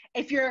agency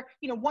if you're,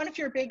 if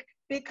you're a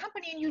big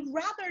company, and you'd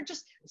rather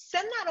just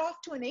send that off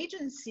to an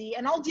agency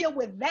and I'll deal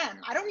with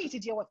them. I don't need to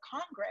deal with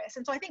Congress.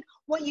 And so I think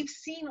what you've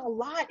seen a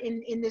lot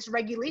in this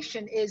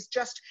regulation is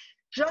just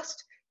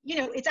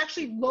it's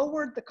actually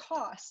lowered the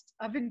cost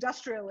of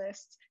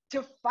industrialists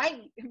to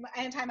fight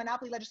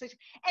anti-monopoly legislation.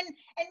 And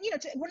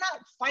we're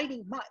not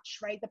fighting much,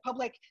 right?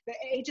 The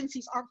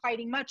agencies aren't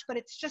fighting much, but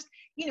it's just,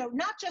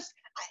 not just,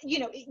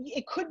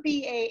 it could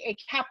be a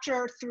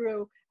capture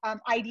through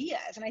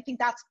ideas. And I think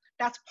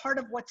that's part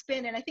of what's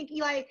been, and I think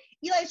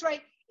Eli's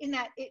right in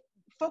that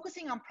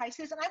focusing on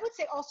prices, and I would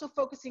say also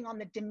focusing on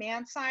the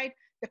demand side,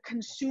 the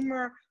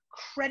consumer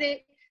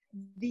credit,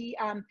 the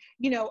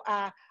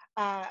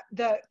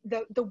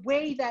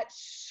way that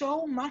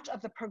so much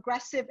of the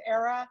progressive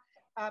era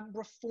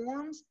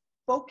reforms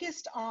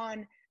focused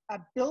on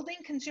building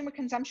consumer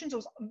consumption. So it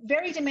was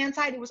very demand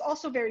side. It was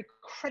also very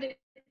credit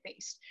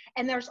based.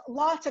 And there's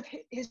lots of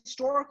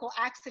historical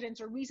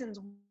accidents or reasons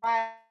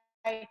why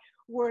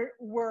we're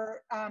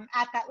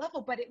at that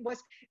level. But it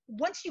was,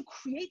 once you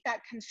create that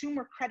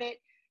consumer credit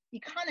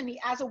economy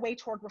as a way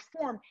toward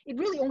reform, it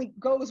really only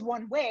goes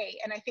one way.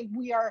 And I think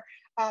we are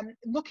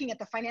looking at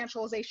the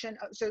financialization.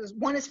 So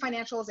one is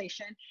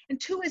financialization,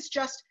 and two is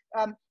just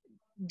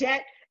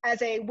debt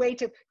as a way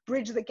to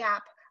bridge the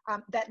gap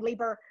that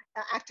labor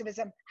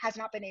activism has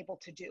not been able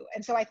to do.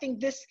 And so I think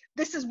this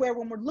is where,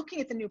 when we're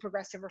looking at the new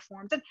progressive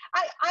reforms, and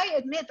I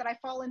admit that I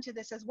fall into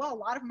this as well. A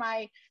lot of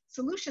my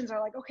solutions are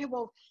like, okay,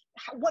 well,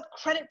 what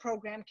credit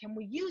program can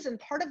we use? And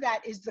part of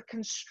that is the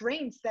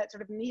constraints that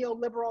sort of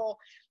neoliberal,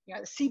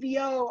 the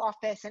CBO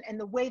office and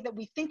the way that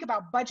we think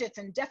about budgets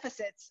and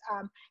deficits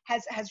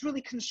has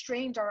really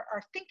constrained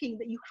our thinking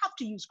that you have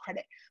to use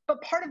credit.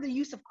 But part of the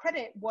use of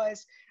credit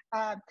was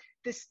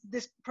this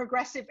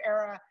progressive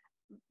era,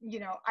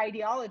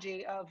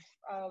 ideology of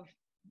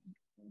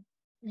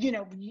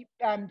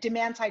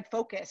demand side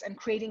focus and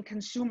creating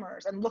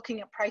consumers and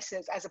looking at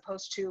prices, as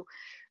opposed to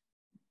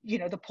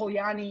the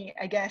Polanyi,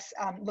 I guess,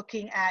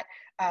 looking at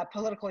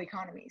political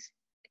economies.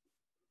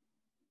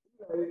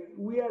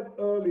 We had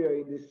earlier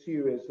in this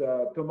series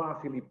Thomas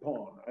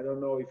Philippon. I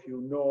don't know if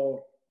you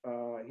know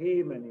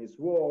him and his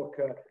work,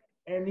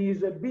 and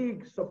he's a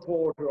big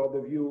supporter of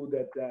the view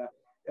that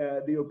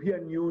the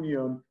European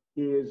Union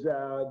is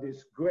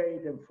this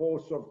great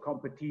enforcer of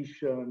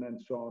competition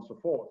and so on and so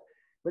forth.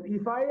 But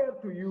if I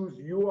have to use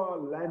your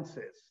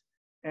lenses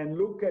and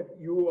look at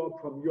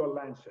Europe from your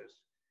lenses,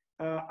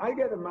 I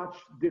get a much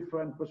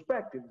different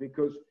perspective,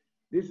 because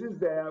this is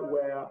there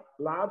where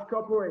large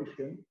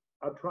corporations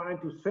are trying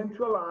to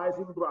centralize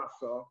in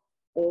Brussels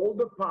all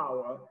the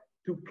power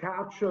to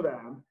capture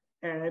them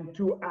and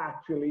to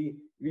actually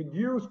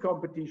reduce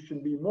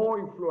competition, be more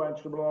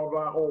influential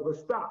over all the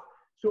stuff.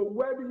 So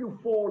where do you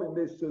fall in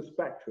this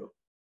spectrum?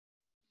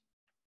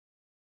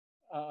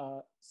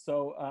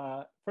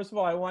 First of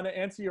all, I want to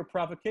answer your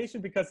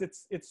provocation, because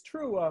it's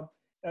true.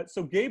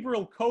 So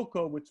Gabriel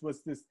Coco,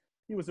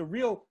 he was a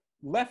real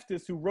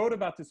leftist who wrote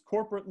about this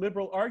corporate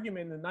liberal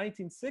argument in the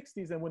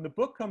 1960s. And when the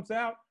book comes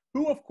out,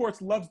 who of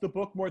course loves the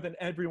book more than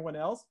everyone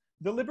else?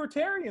 The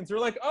libertarians are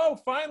like, oh,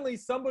 finally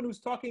someone who's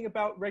talking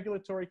about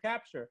regulatory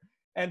capture.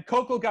 And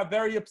Coco got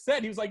very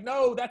upset. He was like,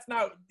 no, that's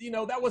not,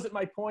 that wasn't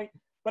my point.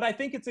 But I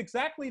think it's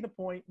exactly the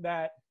point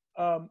that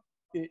there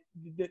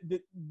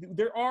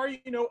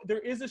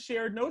is a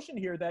shared notion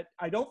here that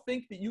I don't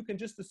think that you can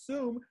just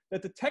assume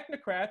that the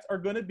technocrats are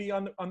going to be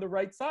on the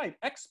right side.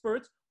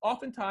 Experts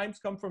oftentimes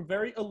come from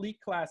very elite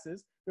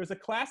classes. There's a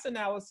class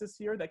analysis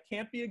here that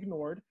can't be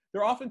ignored.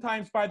 They're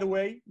oftentimes, by the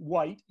way,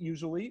 white,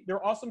 usually.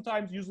 They're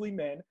oftentimes usually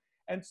men.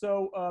 And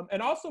so,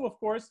 and also, of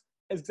course,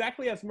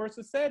 exactly as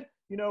Mehrsa said,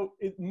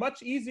 it's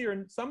much easier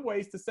in some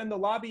ways to send the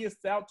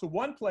lobbyists out to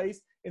one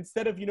place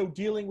instead of,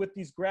 dealing with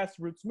these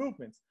grassroots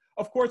movements.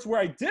 Of course, where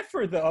I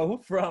differ,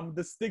 though, from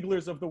the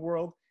Stiglers of the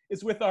world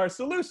is with our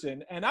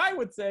solution. And I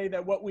would say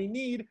that what we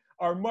need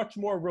are much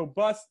more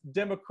robust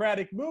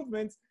democratic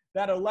movements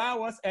that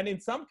allow us, and in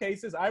some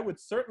cases, I would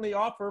certainly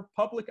offer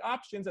public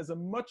options as a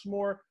much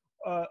more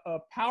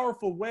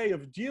powerful way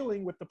of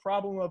dealing with the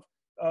problem of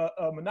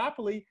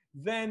monopoly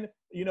than,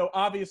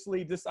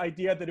 obviously this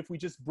idea that if we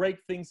just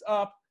break things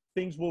up,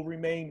 things will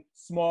remain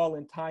small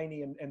and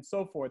tiny and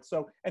so forth.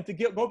 So, and to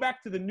go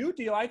back to the New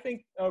Deal, I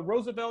think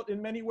Roosevelt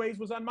in many ways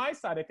was on my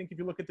side. I think if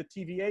you look at the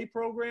TVA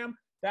program,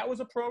 that was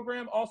a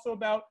program also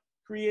about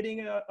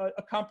creating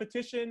a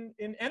competition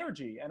in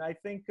energy. And I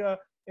think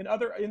in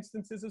other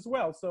instances as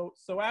well.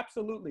 So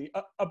absolutely.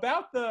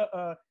 About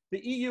the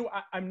EU,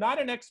 I'm not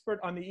an expert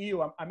on the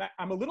EU.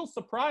 I'm a little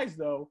surprised,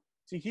 though,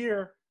 to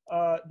hear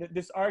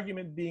this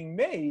argument being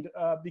made,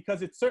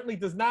 because it certainly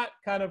does not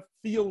kind of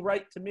feel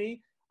right to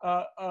me.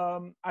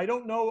 I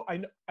don't know.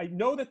 I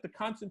know that the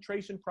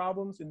concentration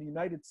problems in the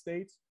United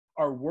States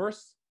are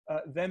worse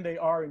than they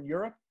are in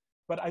Europe,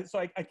 but I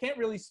can't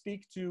really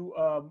speak to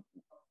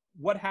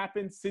what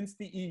happened since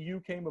the EU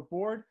came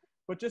aboard.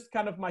 But just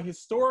kind of my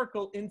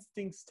historical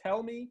instincts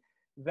tell me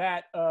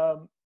that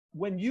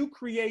when you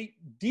create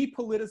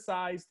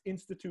depoliticized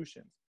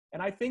institutions,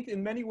 and I think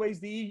in many ways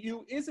the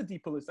EU is a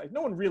depoliticized.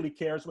 No one really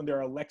cares when there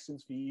are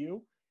elections for EU.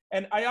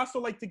 And I also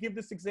like to give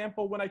this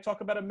example when I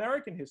talk about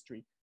American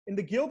history. In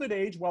the Gilded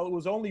Age, while it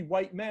was only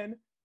white men,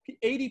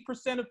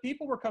 80% of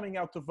people were coming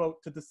out to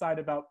vote to decide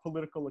about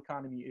political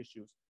economy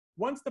issues.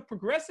 Once the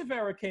progressive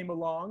era came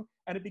along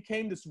and it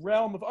became this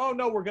realm of, oh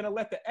no, we're going to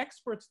let the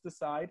experts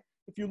decide.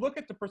 If you look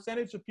at the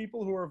percentage of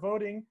people who are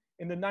voting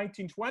in the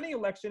 1920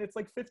 election, it's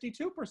like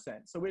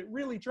 52%. So it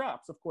really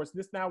drops. Of course,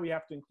 now we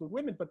have to include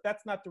women, but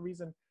that's not the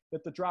reason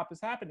that the drop is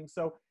happening.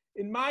 So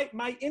in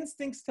my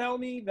instincts tell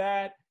me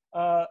that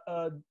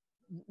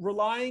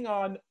relying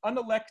on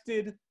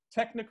unelected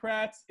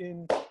technocrats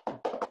in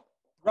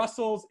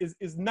Brussels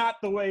is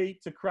not the way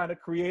to kind of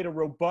create a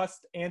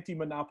robust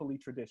anti-monopoly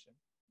tradition.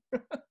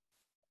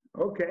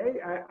 Okay,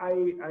 I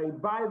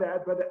buy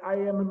that, but I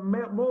am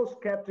more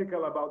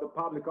skeptical about the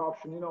public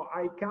option.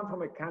 I come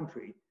from a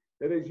country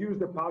that has used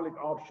the public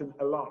option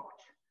a lot.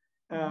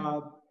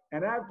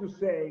 And I have to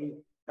say,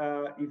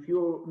 if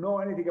you know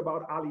anything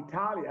about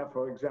Alitalia,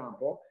 for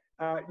example,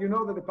 you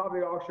know that the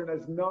public auction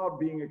has not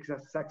been a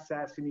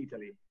success in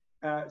Italy.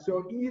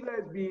 So either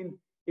it's been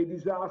a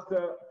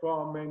disaster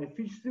from an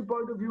efficiency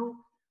point of view,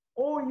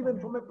 or even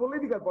from a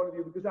political point of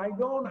view, because I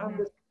don't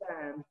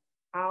understand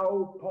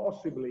how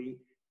possibly,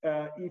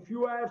 if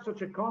you have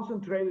such a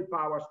concentrated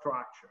power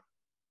structure,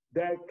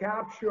 that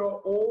capture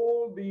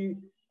all the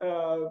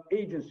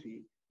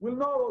agency will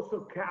not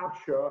also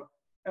capture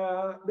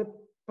the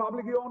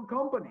publicly owned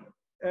company,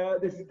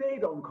 the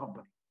state-owned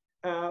company,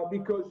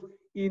 because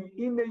in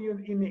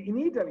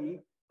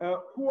Italy,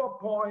 who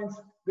appoints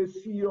the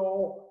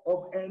CEO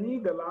of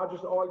Eni, the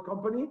largest oil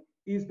company,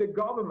 is the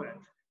government.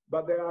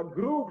 But there are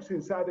groups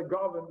inside the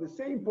government, the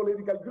same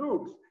political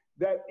groups,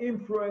 that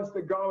influence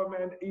the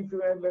government,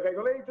 influence the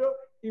regulator,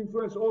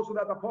 influence also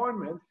that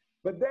appointment.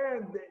 But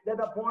then that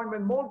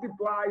appointment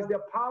multiplies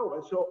their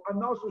power. So I'm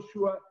not so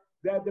sure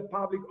that the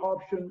public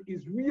option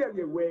is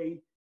really a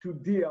way to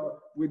deal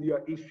with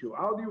your issue.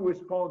 How do you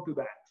respond to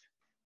that?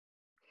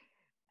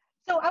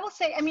 So I will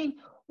say, I mean,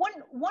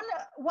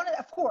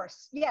 of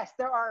course, yes,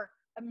 there are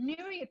a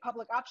myriad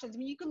public options. I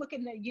mean, you could look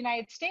in the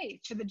United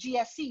States to the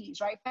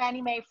GSEs, right?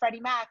 Fannie Mae, Freddie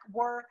Mac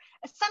were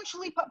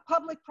essentially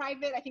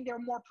public-private. I think they were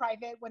more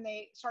private when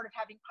they started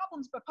having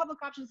problems, but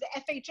public options, the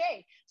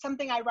FHA,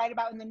 something I write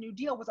about in the New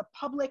Deal, was a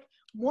public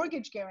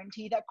mortgage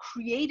guarantee that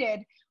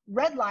created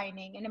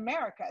redlining in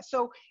America.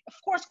 So of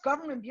course,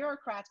 government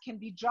bureaucrats can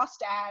be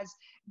just as,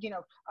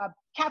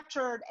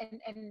 captured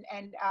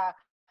and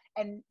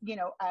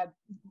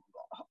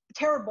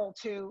terrible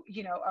to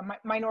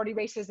minority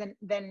races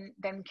than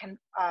can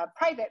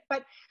private.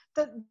 But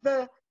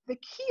the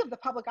key of the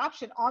public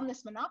option on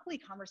this monopoly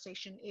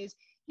conversation is,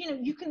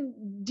 you can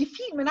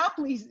defeat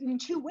monopolies in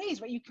two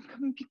ways, right? You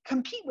can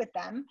compete with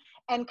them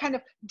and kind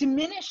of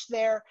diminish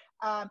their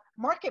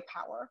market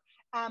power,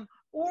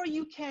 or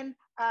you can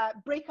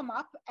break them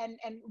up and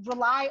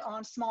rely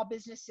on small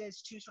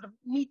businesses to sort of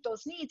meet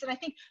those needs. And I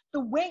think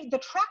the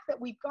track that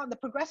we've gone, the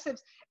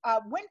progressives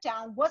went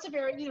down, was a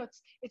very,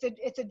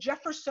 it's a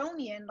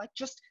Jeffersonian, like,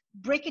 just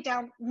break it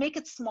down, make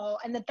it small,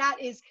 and that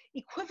is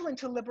equivalent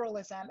to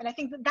liberalism. And I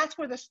think that's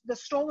where the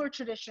Stoller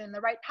tradition, the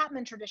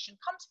Wright-Patman tradition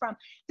comes from.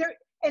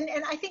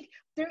 And I think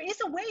there is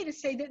a way to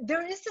say that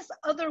there is this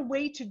other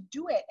way to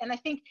do it. And I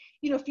think,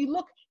 if you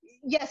look,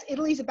 yes,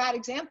 Italy's a bad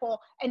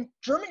example, and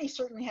Germany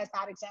certainly has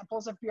bad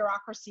examples of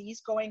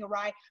bureaucracies going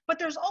awry, but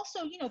there's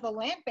also, the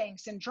land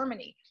banks in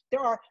Germany. There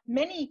are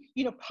many,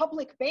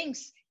 public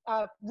banks,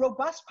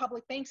 robust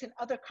public banks in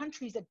other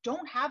countries that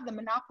don't have the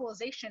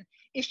monopolization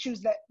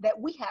issues that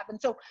we have. And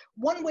so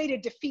one way to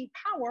defeat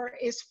power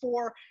is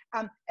for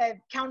a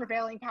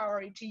countervailing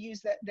power, to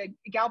use the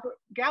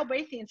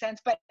Galbraithian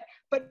sense, but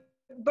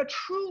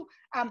true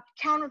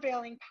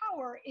countervailing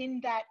power, in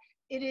that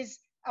it is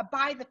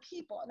by the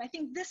people. And I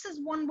think this is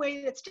one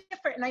way that's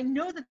different. And I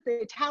know that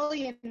the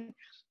Italian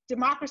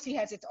democracy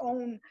has its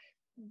own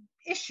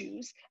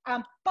issues,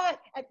 but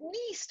at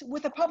least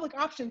with a public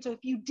option, so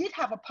if you did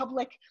have a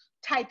public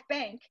type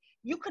bank,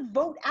 you could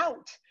vote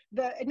out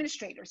the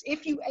administrators.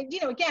 If you,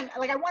 again,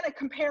 like, I want to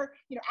compare,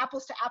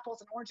 apples to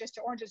apples and oranges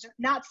to oranges,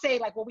 not say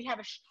like, well, we have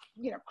a,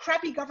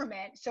 crappy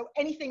government, so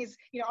anything is,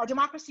 our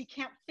democracy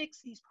can't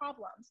fix these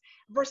problems,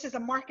 versus a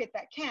market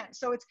that can.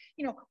 So it's,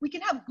 we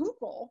can have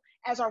Google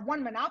as our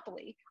one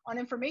monopoly on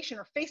information,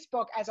 or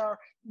Facebook as our,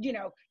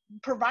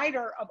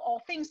 provider of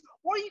all things,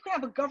 or you can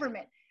have a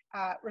government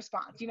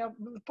response,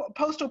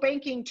 postal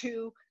banking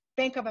to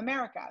Bank of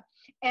America.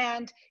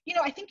 And,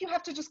 I think you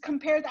have to just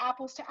compare the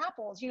apples to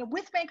apples.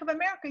 With Bank of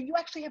America, you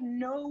actually have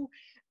no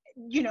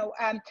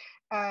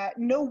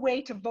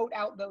way to vote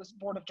out those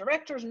board of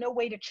directors, no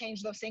way to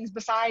change those things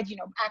besides,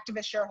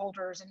 activist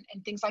shareholders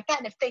and things like that.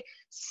 And if they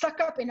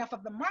suck up enough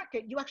of the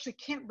market, you actually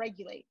can't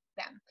regulate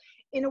them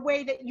in a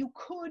way that you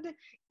could,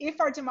 if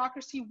our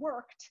democracy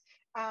worked,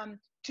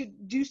 to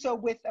do so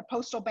with a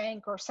postal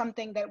bank or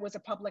something that was a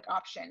public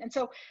option. And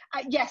so,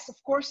 yes, of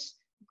course,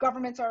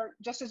 governments are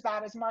just as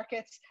bad as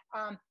markets,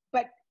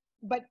 but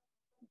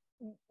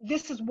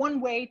this is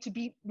one way to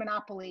beat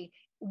monopoly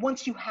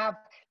once you have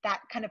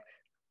that kind of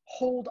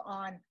hold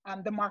on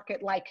the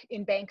market, like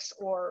in banks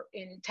or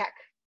in tech.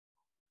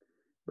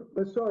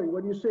 But sorry,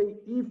 when you say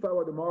if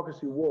our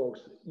democracy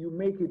works, you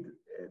make it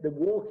the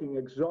working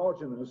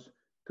exogenous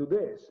to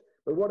this.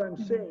 But what I'm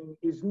saying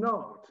is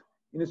not,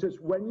 in a sense,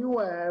 when you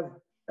have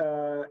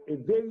a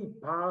very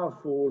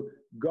powerful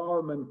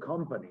government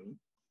company,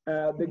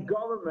 the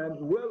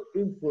government will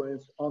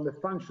influence on the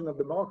function of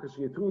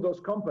democracy through those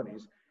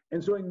companies.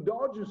 And so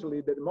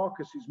endogenously, the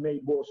democracy is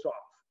made worse off.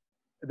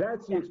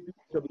 That's the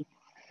experience of it.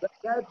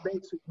 That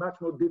makes it much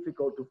more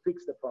difficult to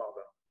fix the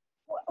problem.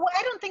 Well,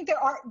 I don't think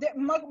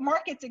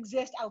markets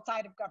exist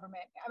outside of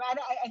government.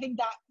 I think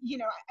that,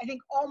 I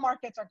think all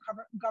markets are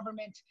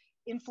government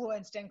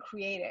influenced and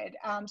created.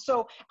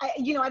 So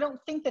I don't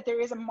think that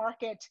there is a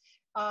market,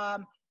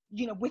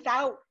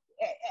 without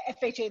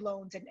FHA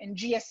loans and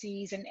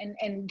GSEs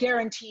and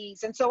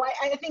guarantees. And so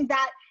I think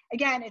that,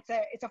 again,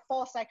 it's a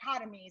false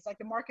dichotomy. It's like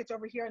the market's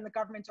over here and the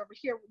government's over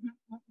here.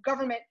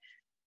 Government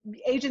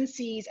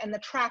agencies and the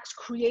tracks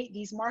create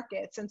these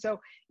markets. And so,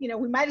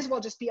 we might as well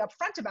just be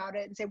upfront about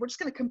it and say, we're just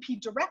going to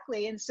compete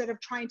directly instead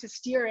of trying to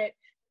steer it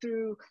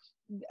through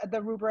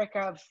the rubric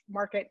of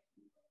market,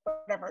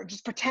 whatever,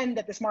 just pretend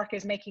that this market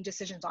is making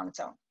decisions on its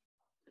own.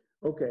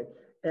 Okay.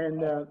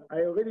 And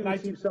I already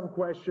received some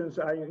questions.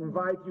 I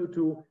invite you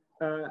to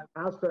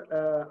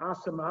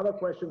ask some other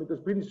question, because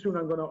pretty soon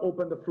I'm going to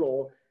open the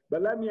floor.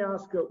 But let me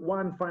ask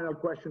one final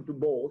question to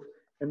both,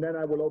 and then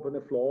I will open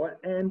the floor.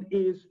 And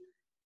is,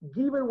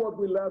 given what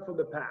we learned from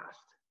the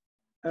past,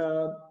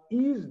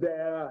 is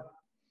there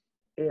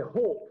a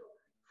hope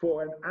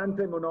for an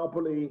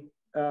anti-monopoly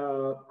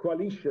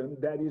coalition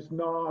that is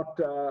not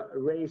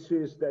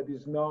racist, that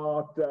is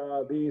not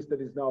this,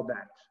 that is not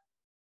that?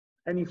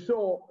 And if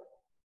so,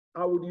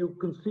 how would you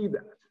conceive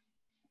that?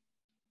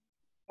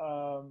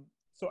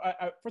 So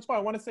first of all, I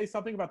want to say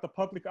something about the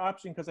public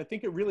option, because I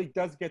think it really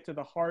does get to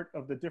the heart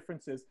of the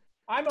differences.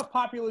 I'm a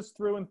populist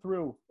through and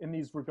through in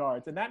these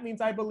regards, and that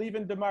means I believe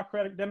in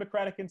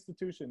democratic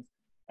institutions.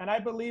 And I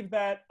believe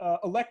that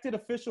elected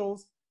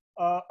officials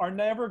are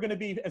never going to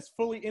be as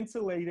fully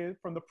insulated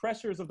from the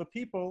pressures of the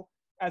people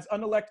as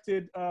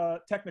unelected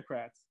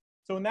technocrats.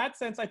 So in that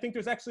sense, I think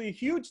there's actually a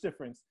huge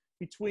difference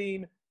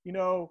between, you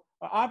know,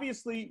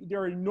 obviously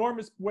there are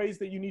enormous ways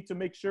that you need to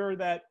make sure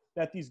that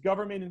these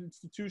government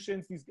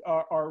institutions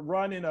are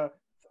run in a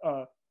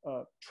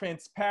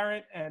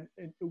transparent and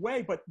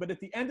way, but at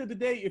the end of the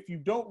day, if you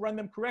don't run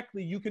them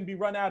correctly, you can be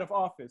run out of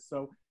office.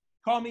 So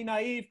call me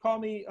naive, call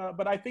me,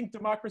 but I think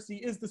democracy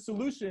is the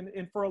solution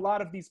for a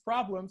lot of these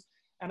problems.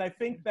 And I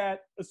think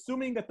that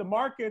assuming that the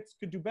markets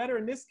could do better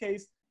in this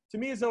case, to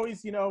me is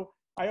always, you know,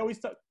 I always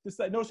talk this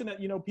notion that,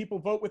 you know, people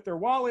vote with their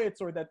wallets,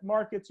 or that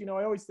markets, you know,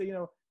 I always say, you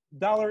know,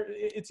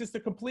 it's just a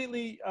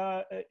completely,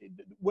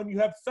 when you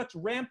have such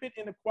rampant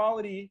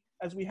inequality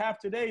as we have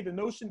today, the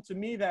notion to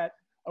me that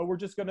we're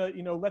just gonna,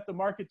 you know, let the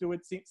market do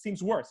it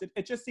seems worse.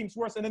 It just seems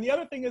worse. And then the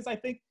other thing is, I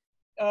think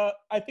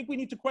we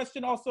need to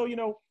question also, you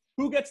know,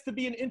 who gets to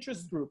be an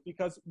interest group,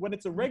 because when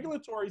it's a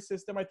regulatory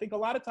system, I think a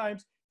lot of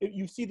times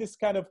you see this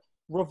kind of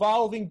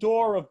revolving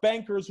door of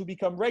bankers who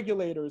become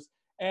regulators.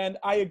 And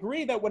I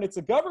agree that when it's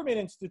a government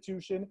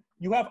institution,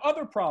 you have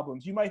other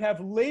problems. You might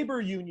have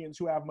labor unions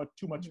who have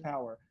too much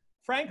power.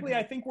 Frankly,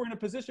 I think we're in a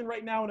position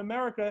right now in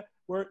America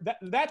where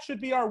that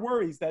should be our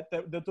worries, that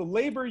the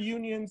labor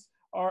unions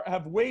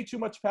have way too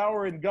much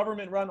power in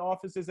government-run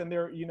offices, and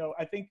they're, you know,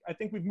 I think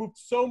we've moved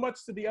so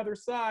much to the other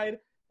side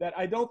that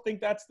I don't think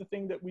that's the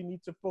thing that we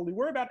need to fully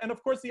worry about. And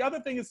of course, the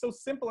other thing is so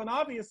simple and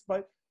obvious,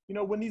 but, you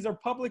know, when these are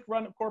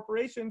public-run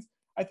corporations,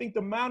 I think the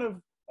amount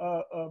of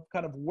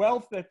kind of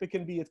wealth that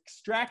can be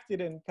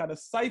extracted and kind of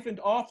siphoned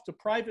off to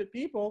private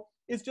people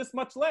is just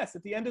much less.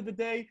 At the end of the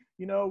day,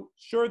 you know,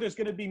 sure, there's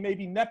going to be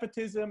maybe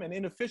nepotism and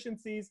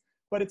inefficiencies,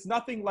 but it's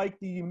nothing like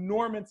the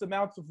enormous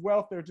amounts of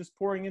wealth that are just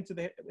pouring into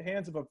the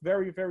hands of a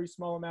very, very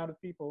small amount of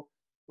people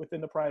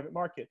within the private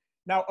market.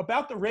 Now,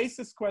 about the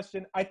racist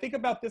question, I think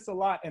about this a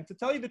lot. And to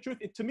tell you the truth,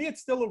 to me,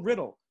 it's still a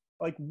riddle.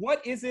 Like,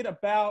 what is it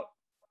about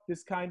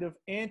this kind of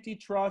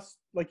antitrust,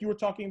 like you were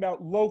talking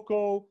about,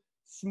 local,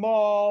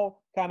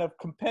 small, kind of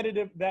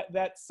competitive,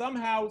 that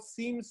somehow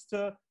seems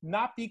to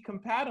not be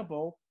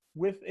compatible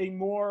with a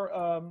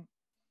more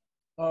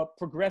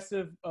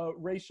progressive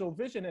racial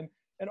vision?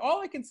 And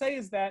all I can say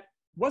is that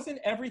wasn't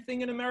everything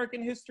in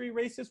American history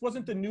racist?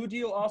 Wasn't the New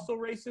Deal also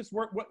racist?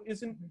 What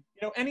isn't,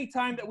 you know, any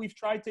time that we've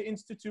tried to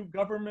institute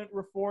government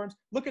reforms,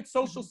 look at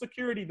Social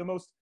Security, the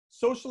most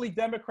socially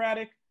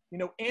democratic, you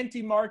know,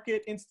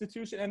 anti-market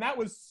institution, and that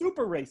was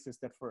super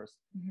racist at first.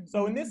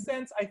 So in this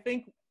sense, I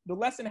think the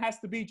lesson has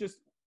to be just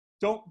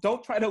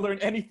don't try to learn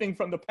anything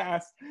from the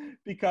past,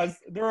 because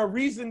there are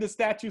reasons the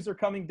statues are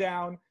coming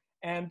down.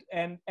 And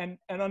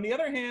on the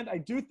other hand, I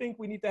do think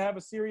we need to have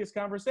a serious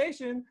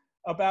conversation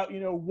about, you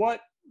know,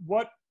 what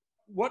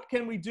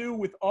can we do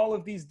with all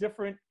of these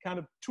different kind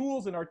of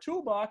tools in our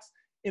toolbox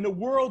in a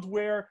world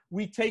where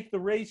we take the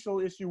racial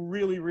issue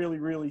really, really,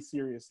 really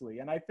seriously.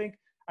 And I think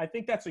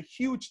that's a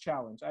huge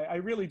challenge. I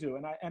really do.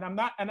 And I'm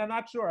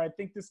not sure. I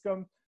think this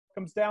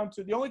comes down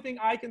to, the only thing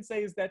I can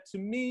say is that, to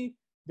me,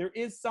 there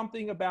is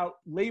something about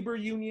labor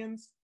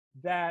unions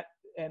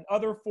and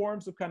other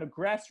forms of kind of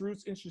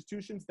grassroots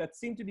institutions that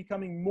seem to be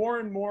becoming more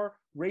and more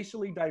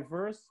racially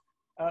diverse,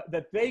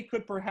 that they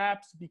could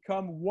perhaps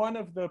become one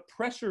of the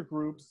pressure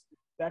groups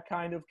that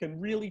kind of can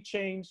really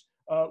change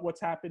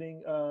what's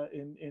happening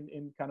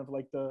in kind of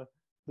like the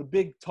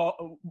big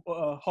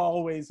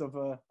hallways of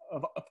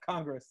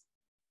Congress.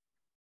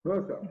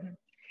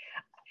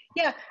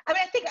 Yeah, I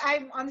mean, I think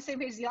I'm on the same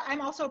page as you. I'm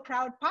also a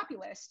proud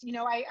populist. You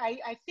know,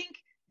 I think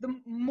the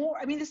more,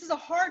 I mean, this is a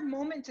hard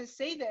moment to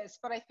say this,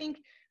 but I think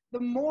the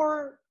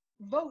more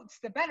votes,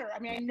 the better. I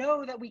mean, I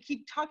know that we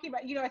keep talking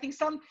about, you know, I think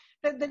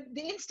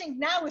the instinct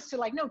now is to,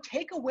 like, no,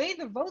 take away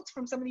the votes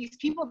from some of these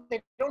people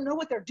that don't know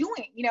what they're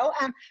doing, you know,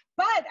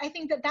 but I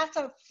think that that's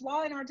a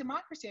flaw in our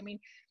democracy. I mean,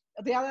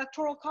 the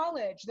Electoral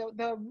College,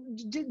 the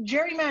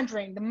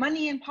gerrymandering, the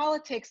money in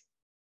politics.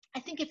 I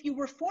think if you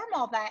reform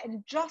all that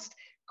and just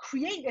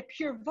create a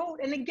pure vote,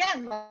 and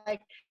again,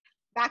 like,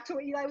 back to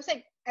what Eli was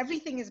saying,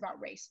 everything is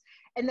about race.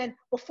 And then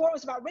before it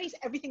was about race,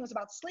 everything was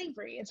about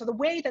slavery. And so the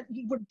way that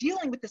we're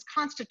dealing with this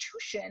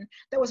constitution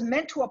that was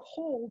meant to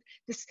uphold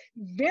this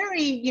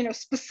very,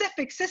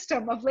 specific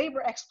system of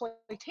labor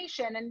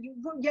exploitation, and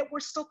yet we're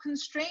still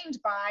constrained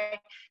by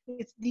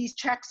these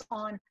checks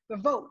on the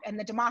vote and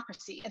the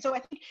democracy. And so I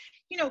think,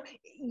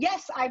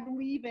 yes, I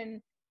believe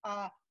in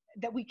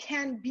that we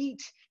can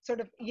beat sort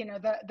of,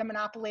 the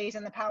monopolies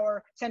and the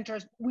power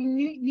centers. We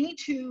need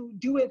to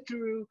do it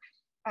through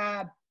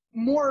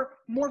more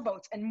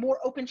votes and more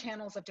open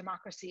channels of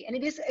democracy. And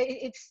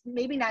it's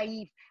maybe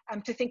naive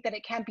to think that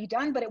it can't be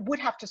done, but it would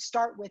have to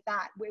start with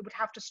that. It would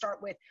have to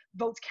start with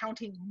votes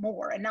counting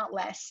more and not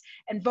less,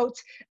 and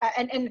votes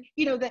and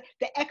the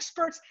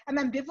experts. I'm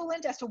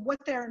ambivalent as to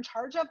what they're in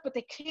charge of, but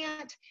it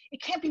can't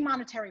be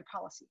monetary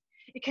policy.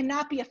 It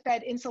cannot be a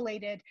Fed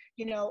insulated,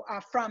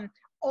 from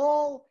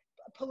all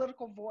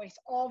political voice,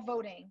 all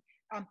voting,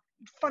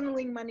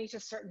 funneling money to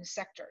certain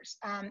sectors,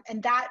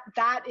 and that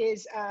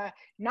is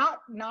not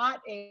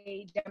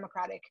a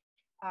democratic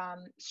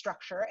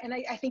structure. And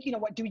I think,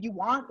 what do you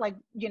want? Like,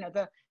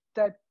 the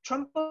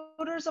Trump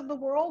voters of the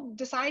world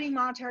deciding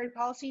monetary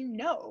policy?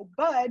 No,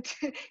 but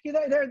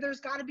there's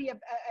got to be an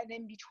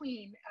in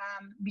between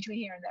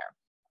here and there.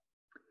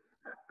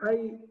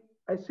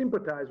 I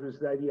sympathize with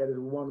the idea that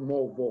we want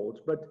more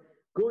votes, but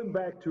going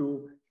back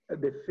to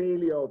the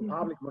failure of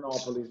public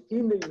monopolies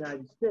in the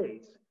United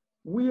States,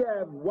 we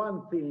have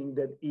one thing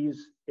that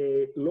is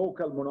a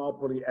local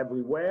monopoly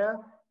everywhere,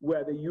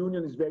 where the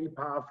union is very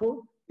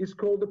powerful. It's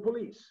called the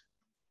police.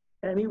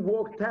 And it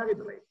worked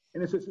terribly.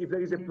 And it says, if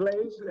there is a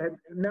place, and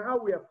now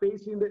we are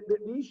facing the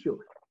issue.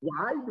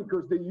 Why?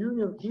 Because the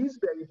union is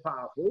very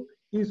powerful,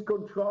 is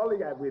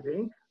controlling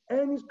everything,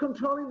 and is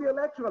controlling the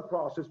electoral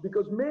process,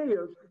 because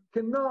mayors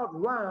cannot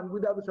run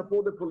without the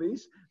support of the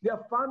police. They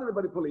are funded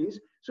by the police.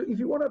 So if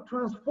you want to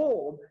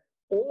transform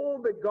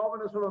all the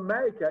governors of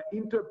America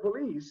into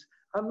police,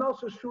 I'm not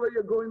so sure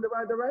you're going the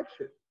right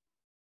direction.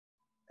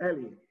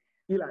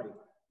 Eli.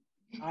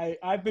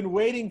 I've been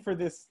waiting for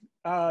this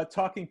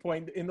talking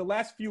point. In the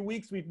last few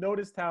weeks, we've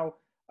noticed how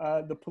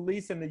the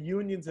police and the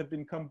unions have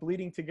become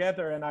bleeding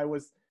together, and I've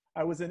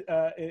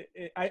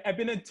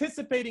been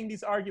anticipating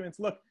these arguments.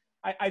 Look,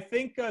 I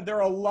think there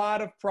are a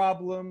lot of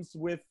problems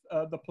with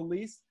the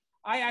police.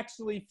 I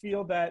actually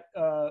feel that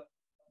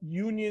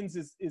unions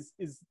is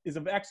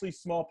actually a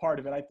small part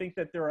of it. I think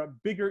that there are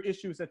bigger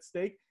issues at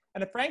stake.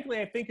 And frankly,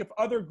 I think if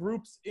other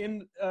groups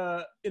in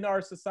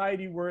our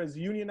society were as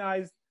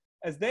unionized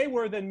as they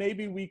were, then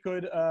maybe we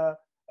could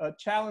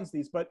challenge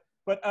these. But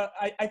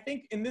I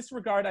think in this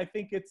regard, I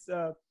think it's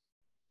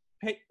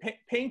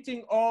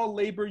painting all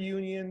labor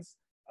unions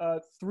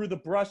through the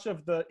brush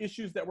of the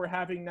issues that we're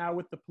having now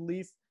with the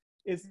police.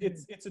 I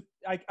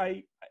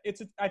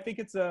think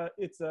it's a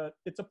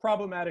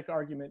problematic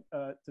argument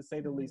to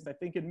say the least. I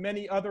think in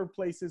many other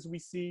places we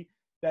see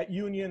that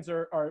unions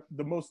are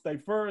the most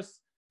diverse,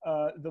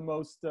 the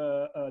most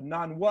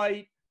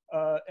non-white,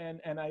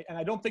 and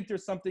I don't think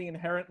there's something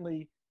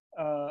inherently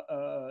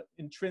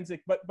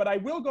intrinsic. But I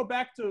will go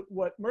back to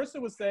what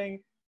Mehrsa was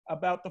saying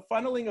about the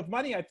funneling of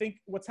money. I think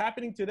what's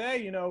happening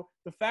today,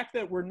 the fact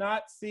that we're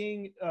not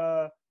seeing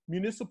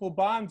municipal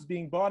bonds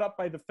being bought up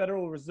by the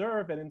Federal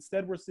Reserve, and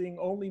instead we're seeing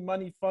only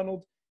money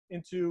funneled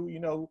into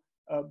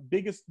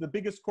the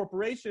biggest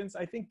corporations.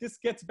 I think this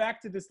gets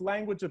back to this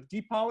language of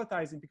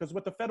depolitizing, because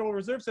what the Federal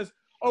Reserve says,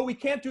 oh, we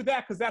can't do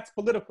that because that's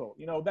political.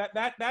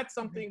 That's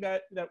something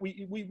that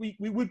we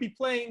would be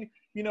playing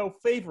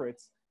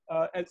favorites.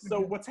 And so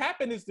what's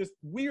happened is this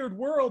weird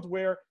world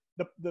where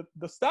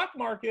the stock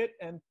market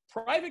and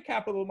private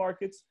capital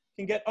markets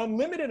can get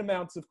unlimited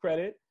amounts of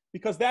credit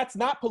because that's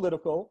not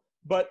political.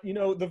 But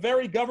the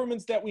very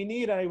governments that we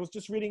need, I was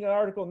just reading an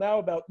article now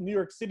about New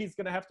York City is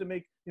going to have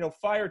to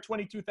fire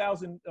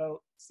 22,000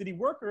 city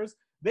workers.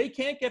 They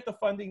can't get the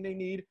funding they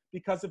need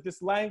because of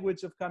this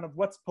language of kind of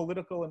what's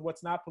political and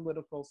what's not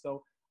political.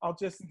 So I'll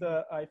just,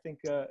 I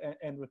think,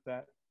 end with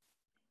that.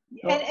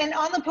 And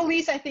on the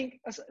police, I think,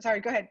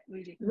 sorry, go ahead,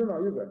 Luigi.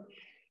 No, you're good.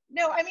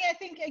 No, I mean, I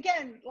think,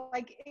 again,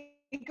 like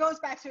it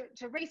goes back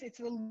to race. It's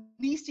the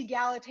least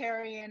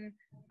egalitarian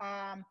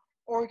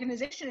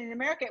organization in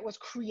America. It was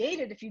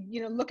created, if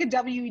you look at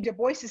W.E. Du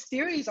Bois's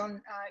theories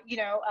on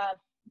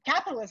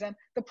capitalism,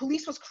 the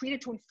police was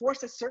created to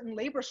enforce a certain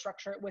labor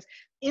structure. It was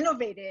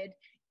innovated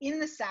in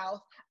the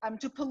South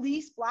to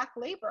police Black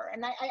labor.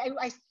 And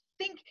I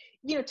think,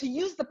 to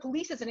use the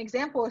police as an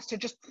example is to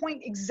just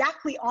point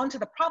exactly onto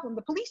the problem.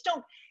 The police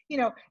don't,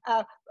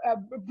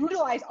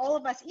 brutalize all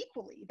of us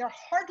equally. They're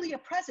hardly a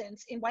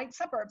presence in white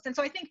suburbs. And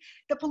so I think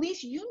the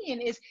police union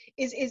is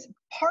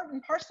part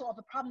and parcel of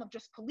the problem of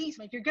just police.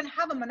 Like, you're going to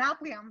have a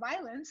monopoly on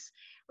violence,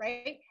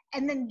 right?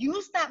 And then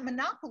use that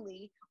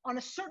monopoly on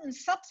a certain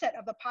subset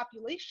of the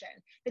population,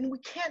 then we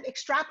can't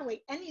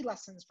extrapolate any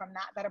lessons from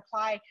that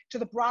apply to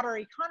the broader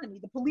economy.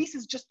 The police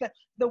is just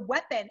the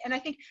weapon. And I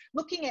think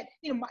looking at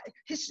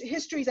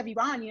histories of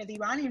Iran, the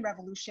Iranian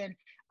Revolution,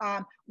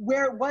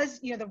 where it was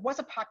there was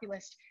a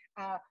populist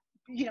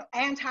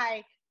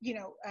anti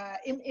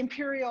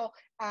imperial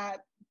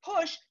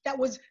push that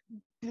was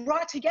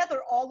brought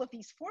together all of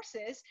these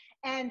forces,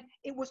 and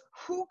it was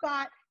who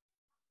got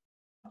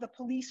the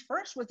police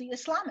first was the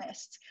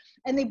Islamists,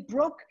 and they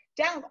broke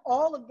down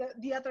all of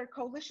the other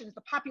coalitions,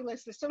 the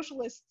populists, the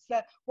socialists,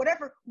 the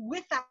whatever,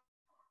 with that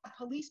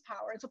police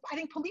power. And so I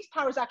think police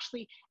power is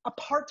actually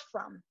apart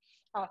from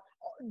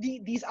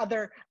these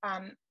other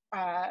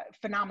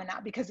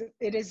phenomena, because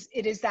it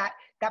is that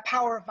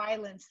power of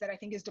violence that I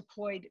think is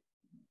deployed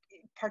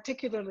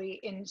particularly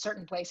in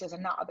certain places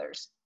and not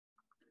others.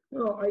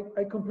 No,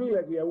 I completely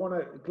agree. I want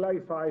to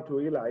clarify to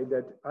Eli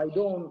that I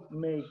don't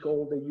make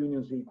all the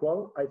unions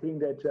equal. I think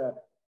that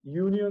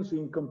unions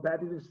in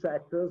competitive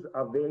sectors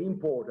are very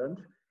important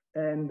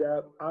and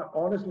are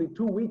honestly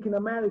too weak in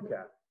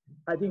America.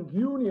 I think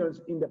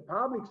unions in the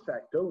public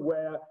sector,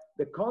 where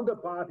the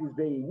counterpart is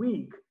very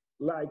weak,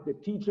 like the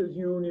teachers'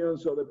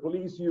 unions or the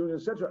police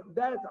unions, etc.,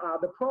 that are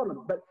the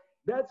problem. But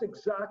that's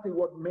exactly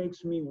what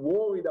makes me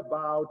worried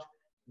about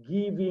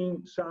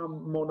giving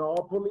some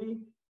monopoly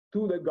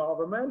to the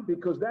government,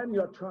 because then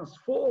you're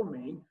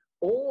transforming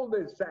all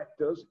the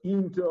sectors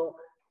into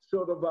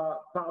sort of a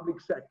public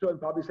sector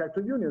and public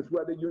sector unions,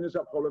 where the unions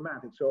are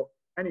problematic. So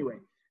anyway.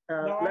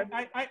 No,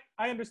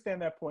 I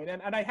understand that point.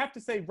 And I have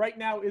to say, right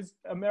now,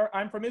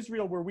 I'm from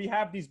Israel, where we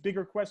have these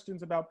bigger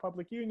questions about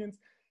public unions.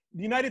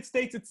 The United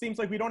States, it seems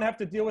like we don't have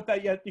to deal with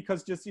that yet,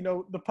 because just,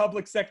 the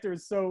public sector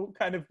is so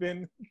kind of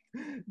been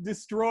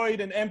destroyed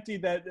and empty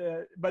that,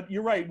 but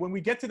you're right. When we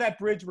get to that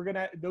bridge,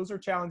 those are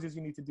challenges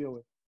you need to deal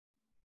with.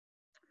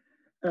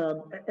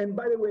 And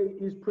by the way,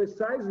 it's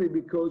precisely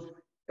because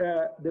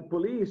the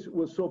police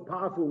was so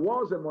powerful,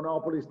 was a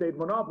monopoly, state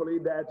monopoly,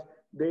 that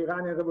the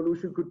Iranian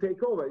Revolution could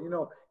take over.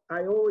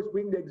 I always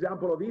bring the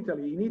example of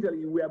Italy. In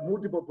Italy, we have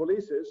multiple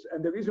polices,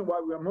 and the reason why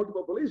we have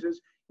multiple polices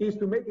is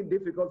to make it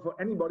difficult for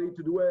anybody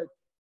to do a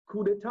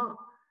coup d'etat,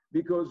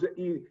 because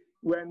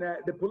when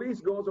the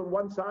police goes on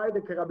one side, the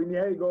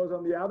carabinieri goes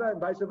on the other, and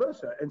vice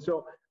versa. And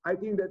so I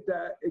think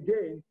that,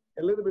 again,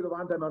 a little bit of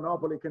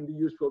anti-monopoly can be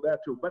useful there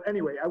too. But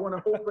anyway, I want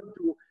to open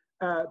to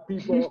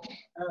people,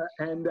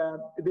 and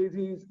there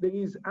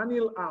is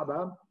Anil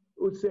Abba,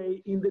 who would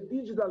say, in the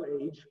digital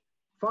age,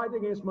 fight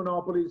against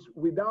monopolies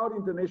without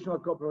international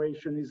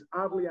cooperation is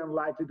hardly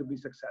unlikely to be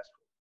successful.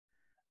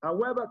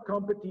 However,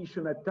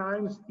 competition at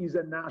times is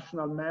a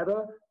national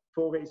matter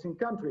for racing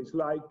countries,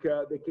 like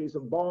the case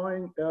of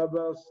Boeing,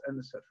 Airbus, and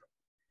etc.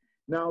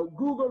 Now,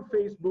 Google,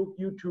 Facebook,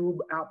 YouTube,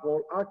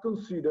 Apple are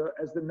considered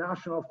as the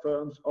national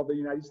firms of the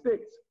United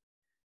States,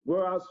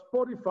 whereas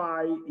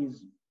Spotify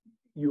is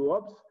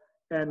Europe's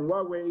and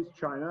Huawei is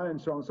China,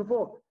 and so on and so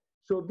forth.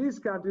 So these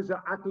countries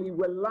are actually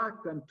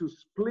reluctant to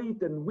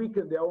split and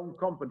weaken their own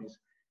companies.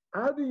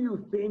 How do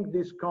you think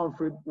this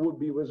conflict would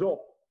be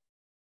resolved?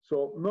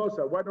 So,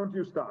 Mehrsa, why don't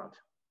you start?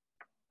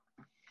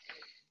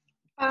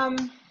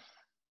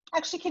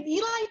 Actually, can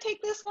Eli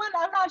take this one?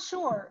 I'm not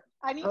sure.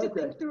 I need to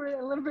think through it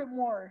a little bit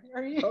more.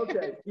 Are you?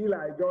 Okay,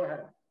 Eli, go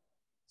ahead.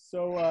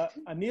 So,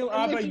 Anil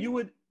Abba, you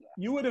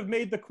would have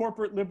made the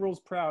corporate liberals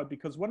proud,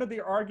 because one of the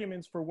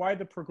arguments for why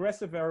the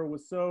progressive era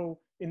was so,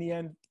 in the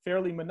end,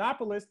 fairly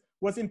monopolist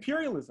was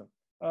imperialism.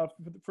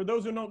 For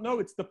those who don't know,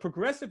 it's the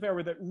progressive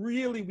era that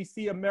really we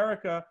see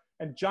America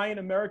and giant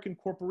American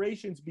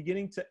corporations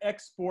beginning to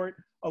export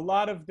a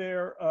lot of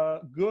their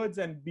goods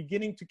and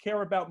beginning to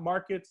care about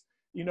markets,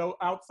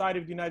 outside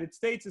of the United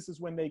States. This is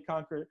when they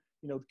conquer,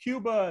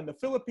 Cuba and the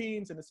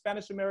Philippines and the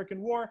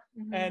Spanish-American War.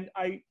 Mm-hmm. And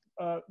I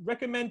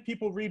recommend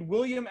people read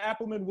William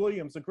Appleman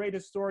Williams, a great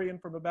historian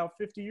from about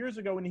 50 years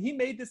ago. And he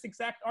made this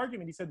exact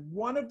argument. He said,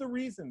 one of the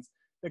reasons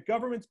that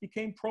governments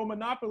became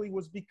pro-monopoly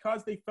was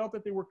because they felt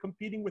that they were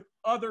competing with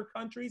other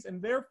countries.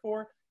 And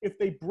therefore, if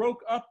they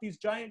broke up these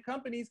giant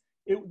companies,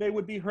 they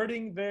would be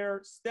hurting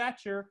their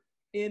stature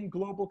in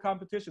global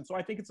competition. So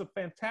I think it's a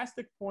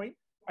fantastic point.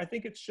 I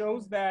think it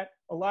shows that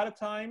a lot of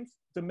times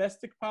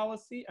domestic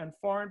policy and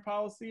foreign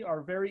policy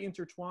are very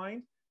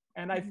intertwined.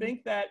 And I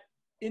think that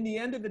in the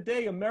end of the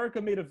day,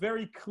 America made a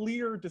very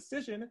clear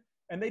decision,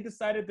 and they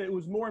decided that it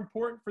was more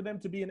important for them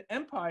to be an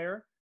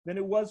empire than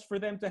it was for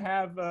them to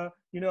have,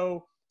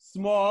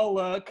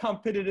 small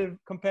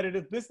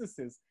competitive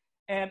businesses.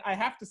 And I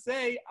have to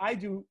say,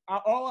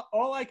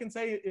 all I can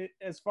say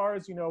as far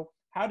as,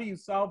 how do you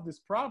solve this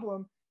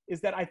problem is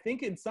that I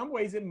think in some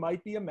ways it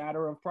might be a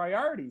matter of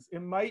priorities.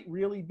 It might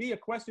really be a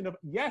question of,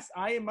 yes,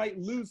 I might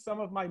lose some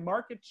of my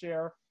market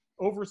share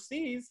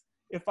overseas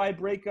if I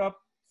break up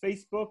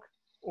Facebook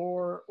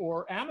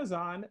or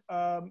Amazon,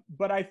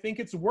 but I think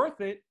it's worth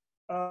it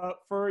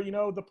for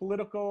the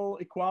political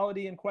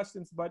equality and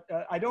questions. But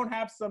I don't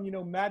have some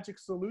magic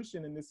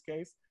solution in this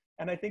case.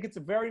 And I think it's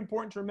very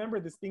important to remember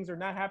these things are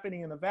not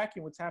happening in a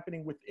vacuum. It's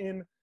happening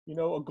within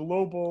a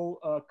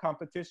global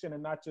competition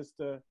and not just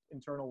an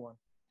internal one.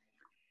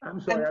 I'm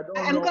sorry,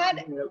 I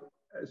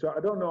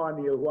don't know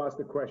Anil who asked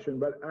the question,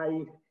 but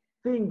I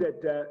think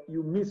that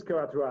you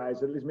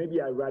mischaracterized, at least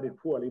maybe I read it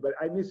poorly, but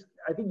I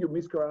think you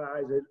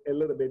mischaracterized a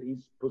little bit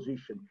his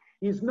position.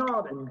 He's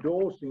not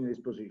endorsing his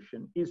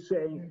position. He's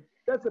saying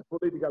that's a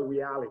political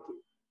reality.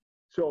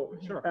 So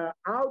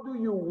how do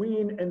you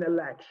win an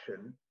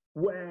election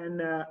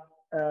when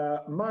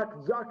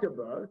Mark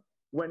Zuckerberg,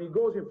 when he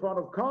goes in front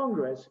of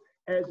Congress,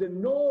 as a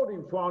note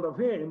in front of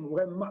him,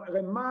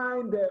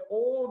 remind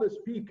all the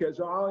speakers,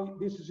 oh,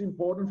 this is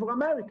important for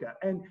America.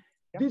 And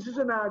this is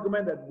an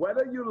argument that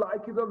whether you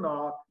like it or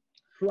not,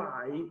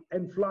 fly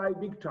and fly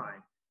big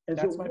time. And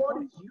so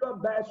what is your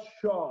best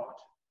shot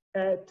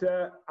at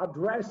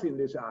addressing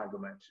this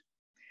argument?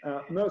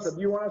 Mehrsa,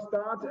 do you want to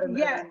start?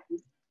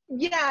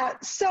 Yeah.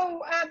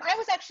 So I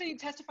was actually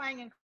testifying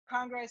in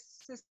Congress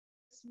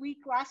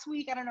last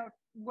week, I don't know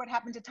what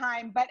happened to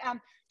time, but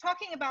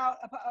talking about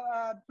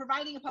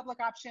providing a public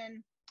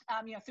option,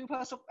 through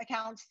postal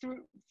accounts,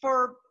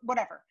 for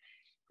whatever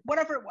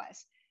it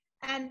was.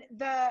 And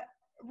the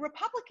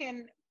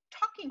Republican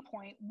talking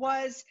point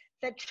was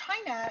that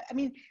China,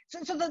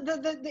 so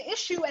the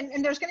issue,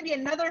 and there's going to be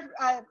another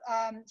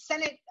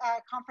Senate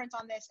conference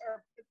on this,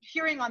 or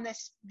hearing on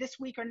this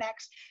week or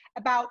next,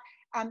 about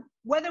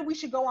whether we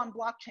should go on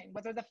blockchain,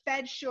 whether the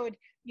Fed should,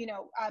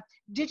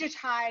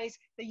 digitize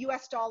the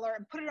US dollar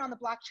and put it on the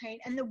blockchain.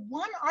 And the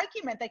one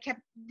argument that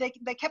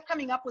kept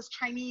coming up was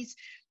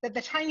that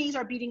the Chinese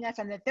are beating us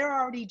and that they're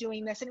already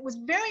doing this. And it was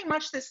very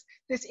much this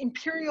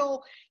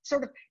imperial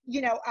sort of,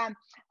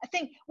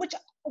 thing, which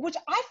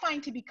I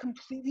find to be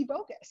completely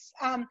bogus.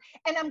 And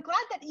I'm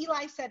glad that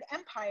Eli said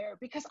empire,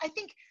 because I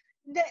think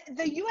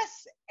the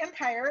US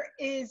empire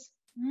is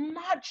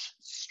much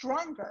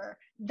stronger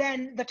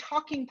than the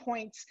talking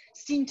points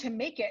seem to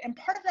make it. And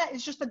part of that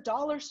is just the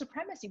dollar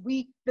supremacy.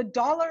 The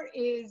dollar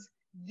is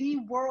the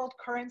world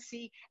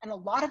currency, and a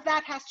lot of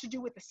that has to do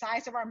with the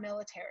size of our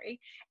military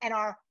and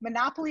our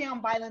monopoly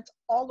on violence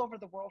all over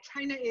the world.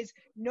 China is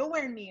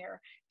nowhere near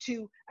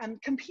to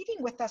competing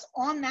with us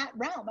on that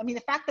realm. The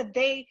fact that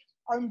they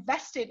are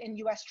invested in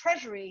US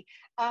Treasury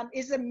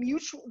is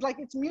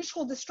it's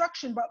mutual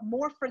destruction, but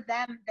more for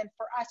them than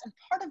for us. And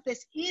part of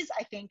this is,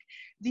 I think,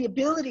 the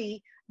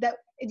ability that,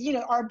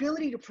 our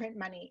ability to print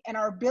money and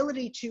our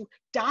ability to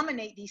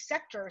dominate these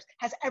sectors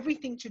has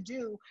everything to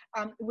do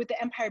with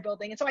the empire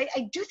building. And so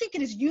I do think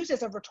it is used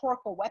as a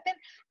rhetorical weapon,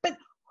 but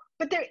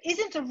there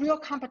isn't a real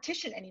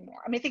competition anymore.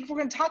 I think if we're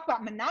going to talk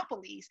about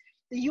monopolies,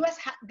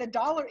 the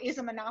dollar is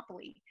a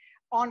monopoly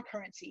on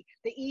currency.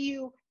 The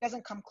EU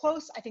doesn't come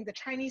close. I think the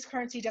Chinese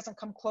currency doesn't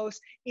come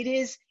close. It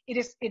is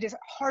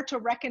hard to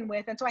reckon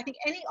with. And so I think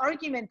any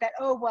argument that,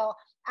 oh, well,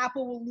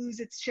 Apple will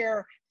lose its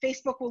share,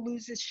 Facebook will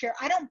lose its share,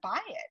 I don't buy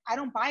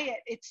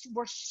it.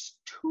 We're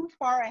too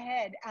far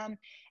ahead.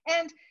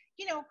 And,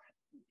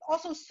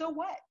 also, so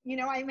what?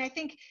 I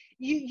think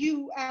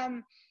you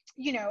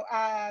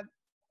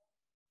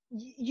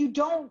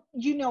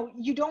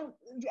don't,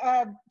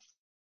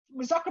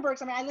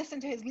 Zuckerberg's, I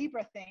listened to his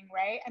Libra thing,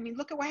 right?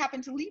 Look at what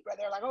happened to Libra.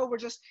 They're like, oh,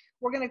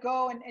 we're going to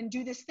go and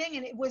do this thing.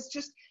 And it was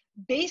just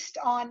based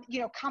on,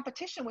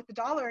 competition with the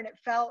dollar, and it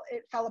fell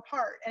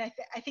apart. And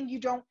I think you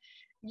don't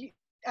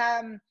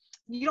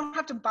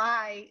have to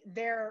buy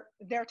their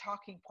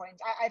talking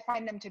points. I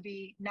find them to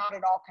be not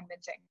at all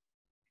convincing.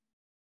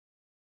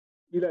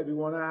 Eli, do you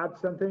want to add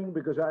something?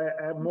 Because I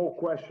have more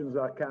questions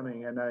are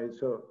coming, and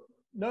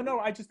No,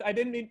 I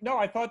didn't mean, no,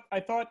 I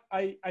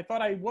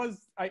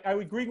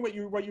agree with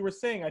what you were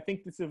saying. I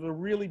think this is a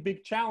really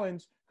big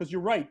challenge, because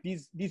you're right.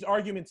 These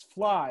arguments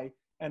fly,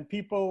 and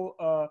people,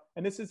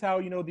 and this is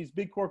how, these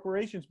big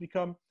corporations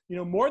become,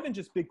 more than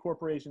just big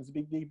corporations.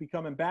 They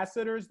become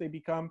ambassadors, they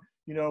become,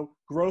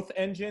 growth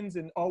engines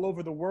all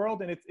over the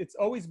world. And it's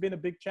always been a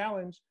big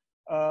challenge.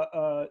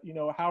 How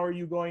are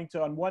you going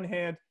to, on one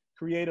hand,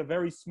 create a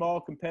very small,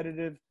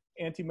 competitive,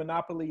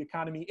 anti-monopoly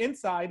economy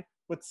inside,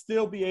 but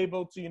still be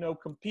able to,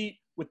 compete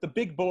with the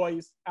big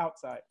boys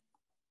outside?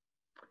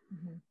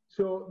 Mm-hmm.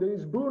 So there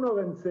is Bruno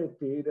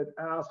Renzetti that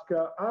asks,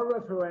 are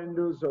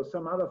referendums or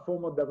some other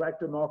form of direct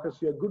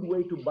democracy a good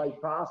way to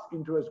bypass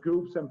interest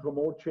groups and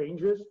promote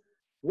changes?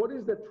 What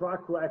is the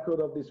track record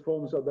of these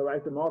forms of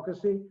direct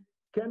democracy?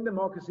 Can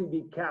democracy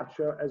be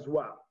captured as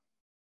well?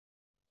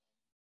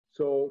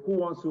 So who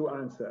wants to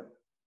answer?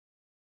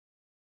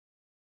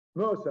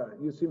 Mehrsa,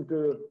 you seem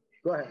to,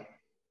 go ahead.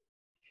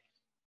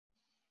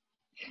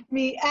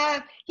 Me,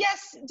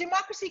 yes,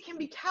 democracy can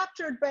be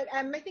captured, but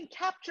I think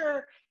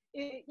capture,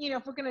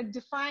 if we're going to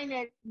define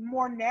it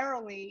more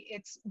narrowly,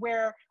 it's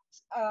where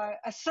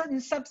a certain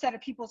subset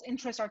of people's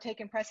interests are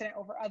taken precedent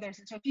over others.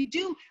 And so if you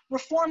do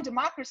reform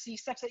democracy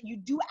such that you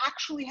do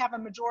actually have a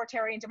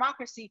majoritarian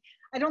democracy,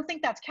 I don't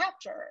think that's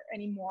capture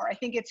anymore. I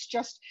think it's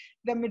just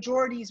the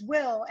majority's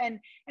will. And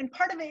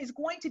part of it is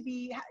going to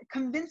be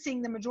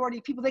convincing the majority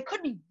of people they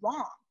could be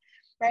wrong.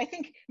 Right? I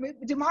think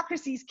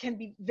democracies can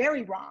be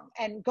very wrong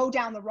and go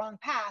down the wrong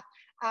path,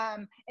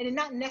 and in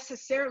not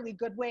necessarily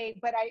good way.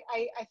 But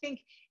I think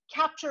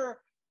capture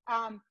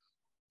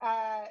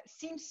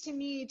seems to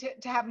me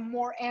to have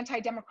more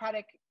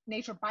anti-democratic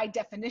nature by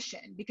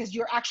definition, because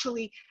you're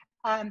actually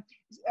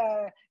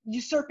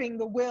usurping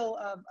the will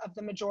of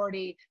the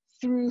majority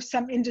through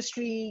some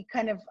industry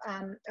kind of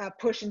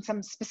push in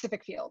some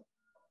specific field.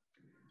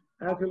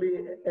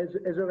 Actually,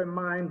 as a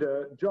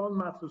reminder, John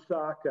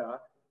Matsusaka,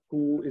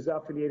 who is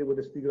affiliated with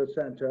the Stigler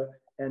Center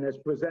and has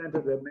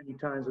presented many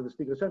times at the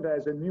Stigler Center,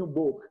 has a new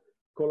book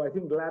called, I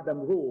think, Latham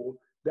Rule,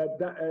 that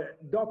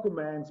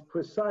documents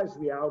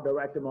precisely how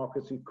direct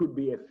democracy could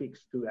be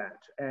affixed to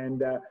that.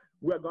 And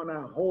we're going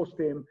to host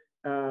him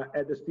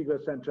at the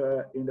Stigler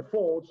Center in the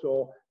fall.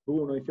 So,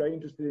 Bruno, if you're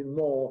interested in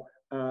more,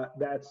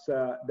 that's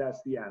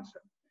the answer.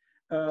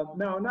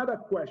 Now, another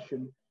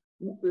question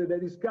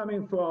that is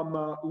coming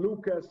from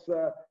Lucas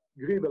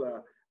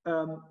Gribeler.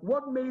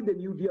 What made the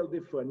New Deal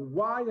different?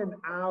 Why and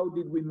how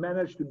did we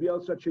manage to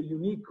build such a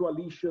unique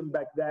coalition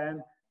back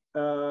then?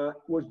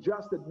 Was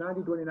just the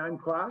 1929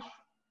 crash?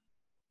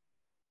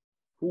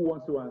 Who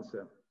wants to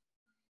answer?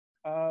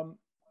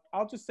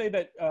 I'll just say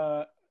that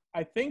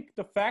I think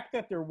the fact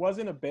that there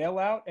wasn't a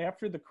bailout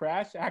after the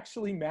crash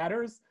actually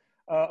matters.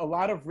 A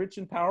lot of rich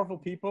and powerful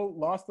people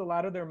lost a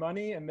lot of their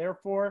money, and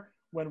therefore,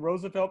 when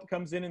Roosevelt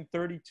comes in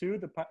 32,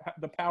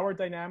 the power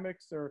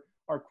dynamics are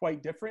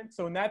quite different.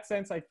 So in that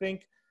sense, I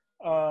think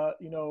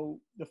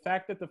the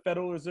fact that the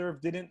Federal Reserve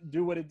didn't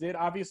do what it did,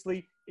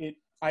 obviously,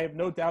 I have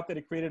no doubt that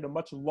it created a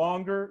much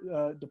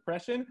longer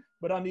depression.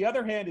 But on the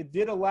other hand, it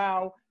did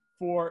allow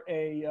for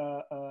a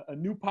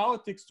new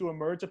politics to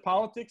emerge, a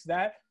politics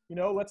that,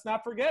 let's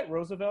not forget,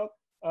 Roosevelt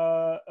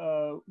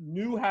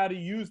knew how to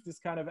use this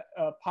kind of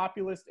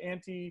populist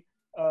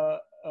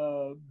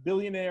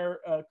anti-billionaire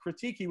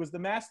critique. He was the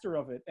master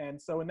of it.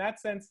 And so in that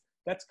sense,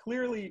 that's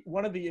clearly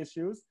one of the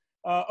issues.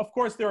 Of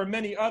course, there are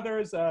many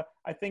others. I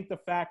think the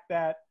fact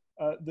that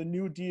the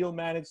New Deal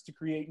managed to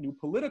create new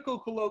political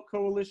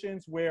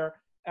coalitions where,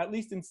 at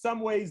least in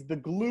some ways, the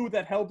glue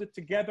that held it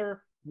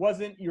together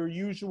wasn't your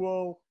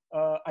usual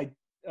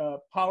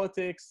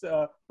politics,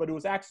 but it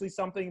was actually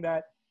something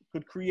that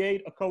could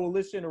create a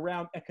coalition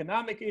around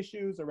economic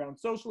issues, around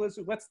social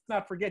issues. Let's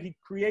not forget, he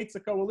creates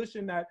a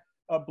coalition that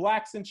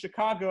blacks in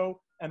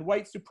Chicago and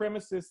white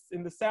supremacists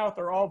in the South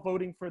are all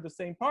voting for the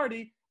same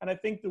party. And I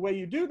think the way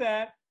you do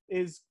that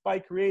is by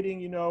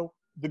creating,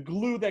 the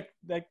glue that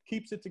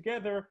keeps it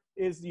together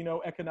is,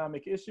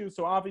 economic issues.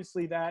 So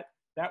obviously that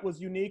was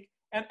unique.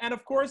 And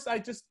of course, I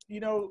just,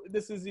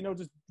 this is,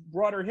 just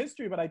broader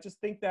history, but I just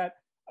think that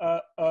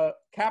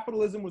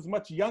capitalism was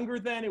much younger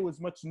then. It was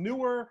much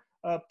newer.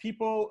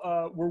 People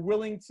were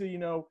willing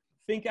to,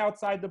 think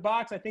outside the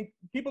box. I think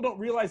people don't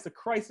realize the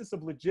crisis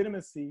of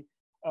legitimacy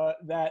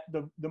that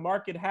the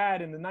market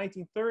had in the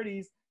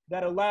 1930s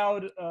that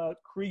allowed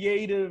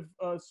creative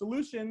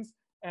solutions.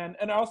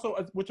 And also,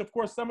 which of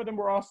course, some of them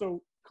were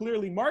also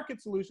clearly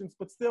market solutions,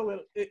 but still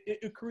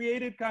it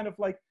created kind of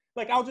like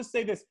I'll just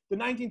say this, the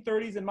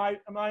 1930s in my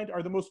mind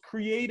are the most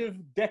creative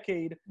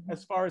decade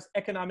as far as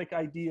economic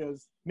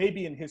ideas,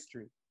 maybe in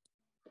history.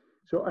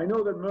 So I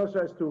know that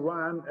Mehrsa has to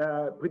run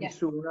pretty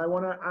soon. I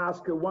want to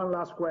ask one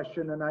last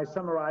question, and I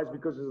summarize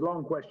because it's a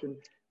long question.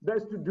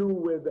 That's to do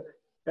with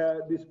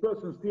this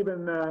person,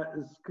 Stephen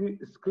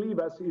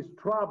Sklivas, is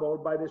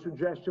troubled by the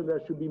suggestion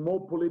there should be more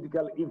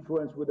political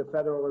influence with the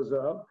Federal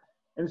Reserve,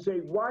 and say,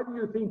 why do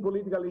you think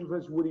political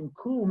influence would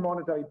improve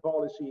monetary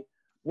policy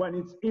when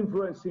its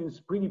influence is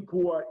pretty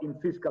poor in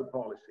fiscal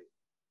policy?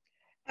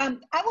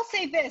 I will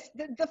say this,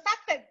 the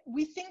fact that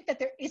we think that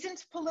there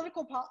isn't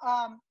political,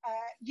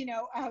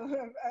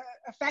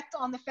 effect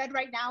on the Fed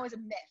right now is a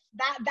myth.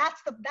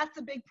 That's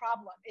the big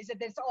problem, is that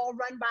it's all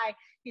run by,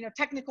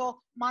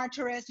 technical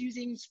monetarists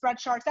using spread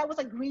charts. That was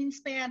a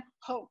Greenspan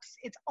hoax.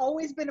 It's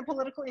always been a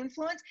political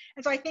influence.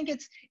 And so I think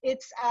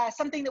it's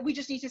something that we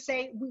just need to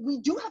say, we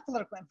do have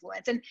political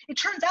influence. And it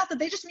turns out that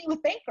they just meet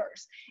with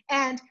bankers.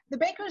 And the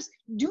bankers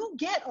do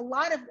get a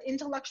lot of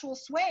intellectual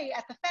sway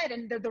at the Fed,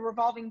 and the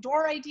revolving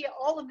door idea,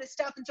 all of this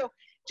stuff. And so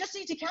just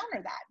need to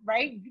counter that,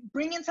 right?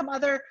 Bring in some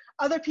other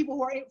people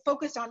who are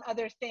focused on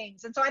other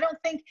things. And so I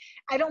don't think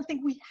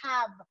we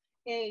have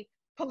a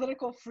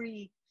political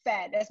free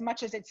Fed as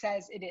much as it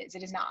says it is.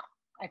 It is not,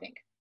 I think.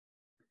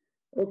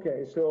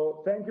 Okay,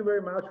 so thank you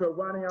very much. We're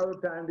running out of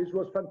time. This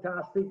was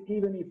fantastic,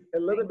 even if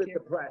a little bit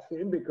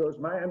depressing, because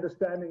my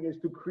understanding is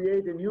to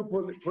create a new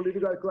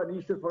political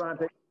coalition for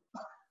anti.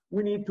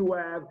 We need to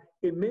have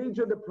a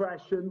major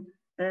depression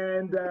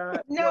and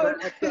no.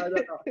 But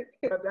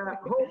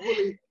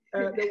hopefully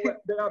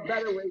there are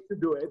better ways to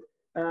do it.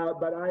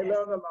 But I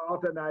learned a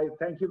lot, and I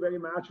thank you very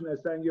much, and I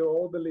thank you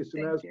all the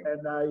listeners,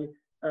 and I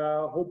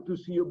hope to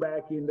see you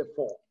back in the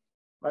fall.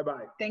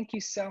 Bye-bye. Thank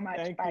you so much.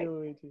 Thank Bye. you,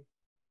 Luigi.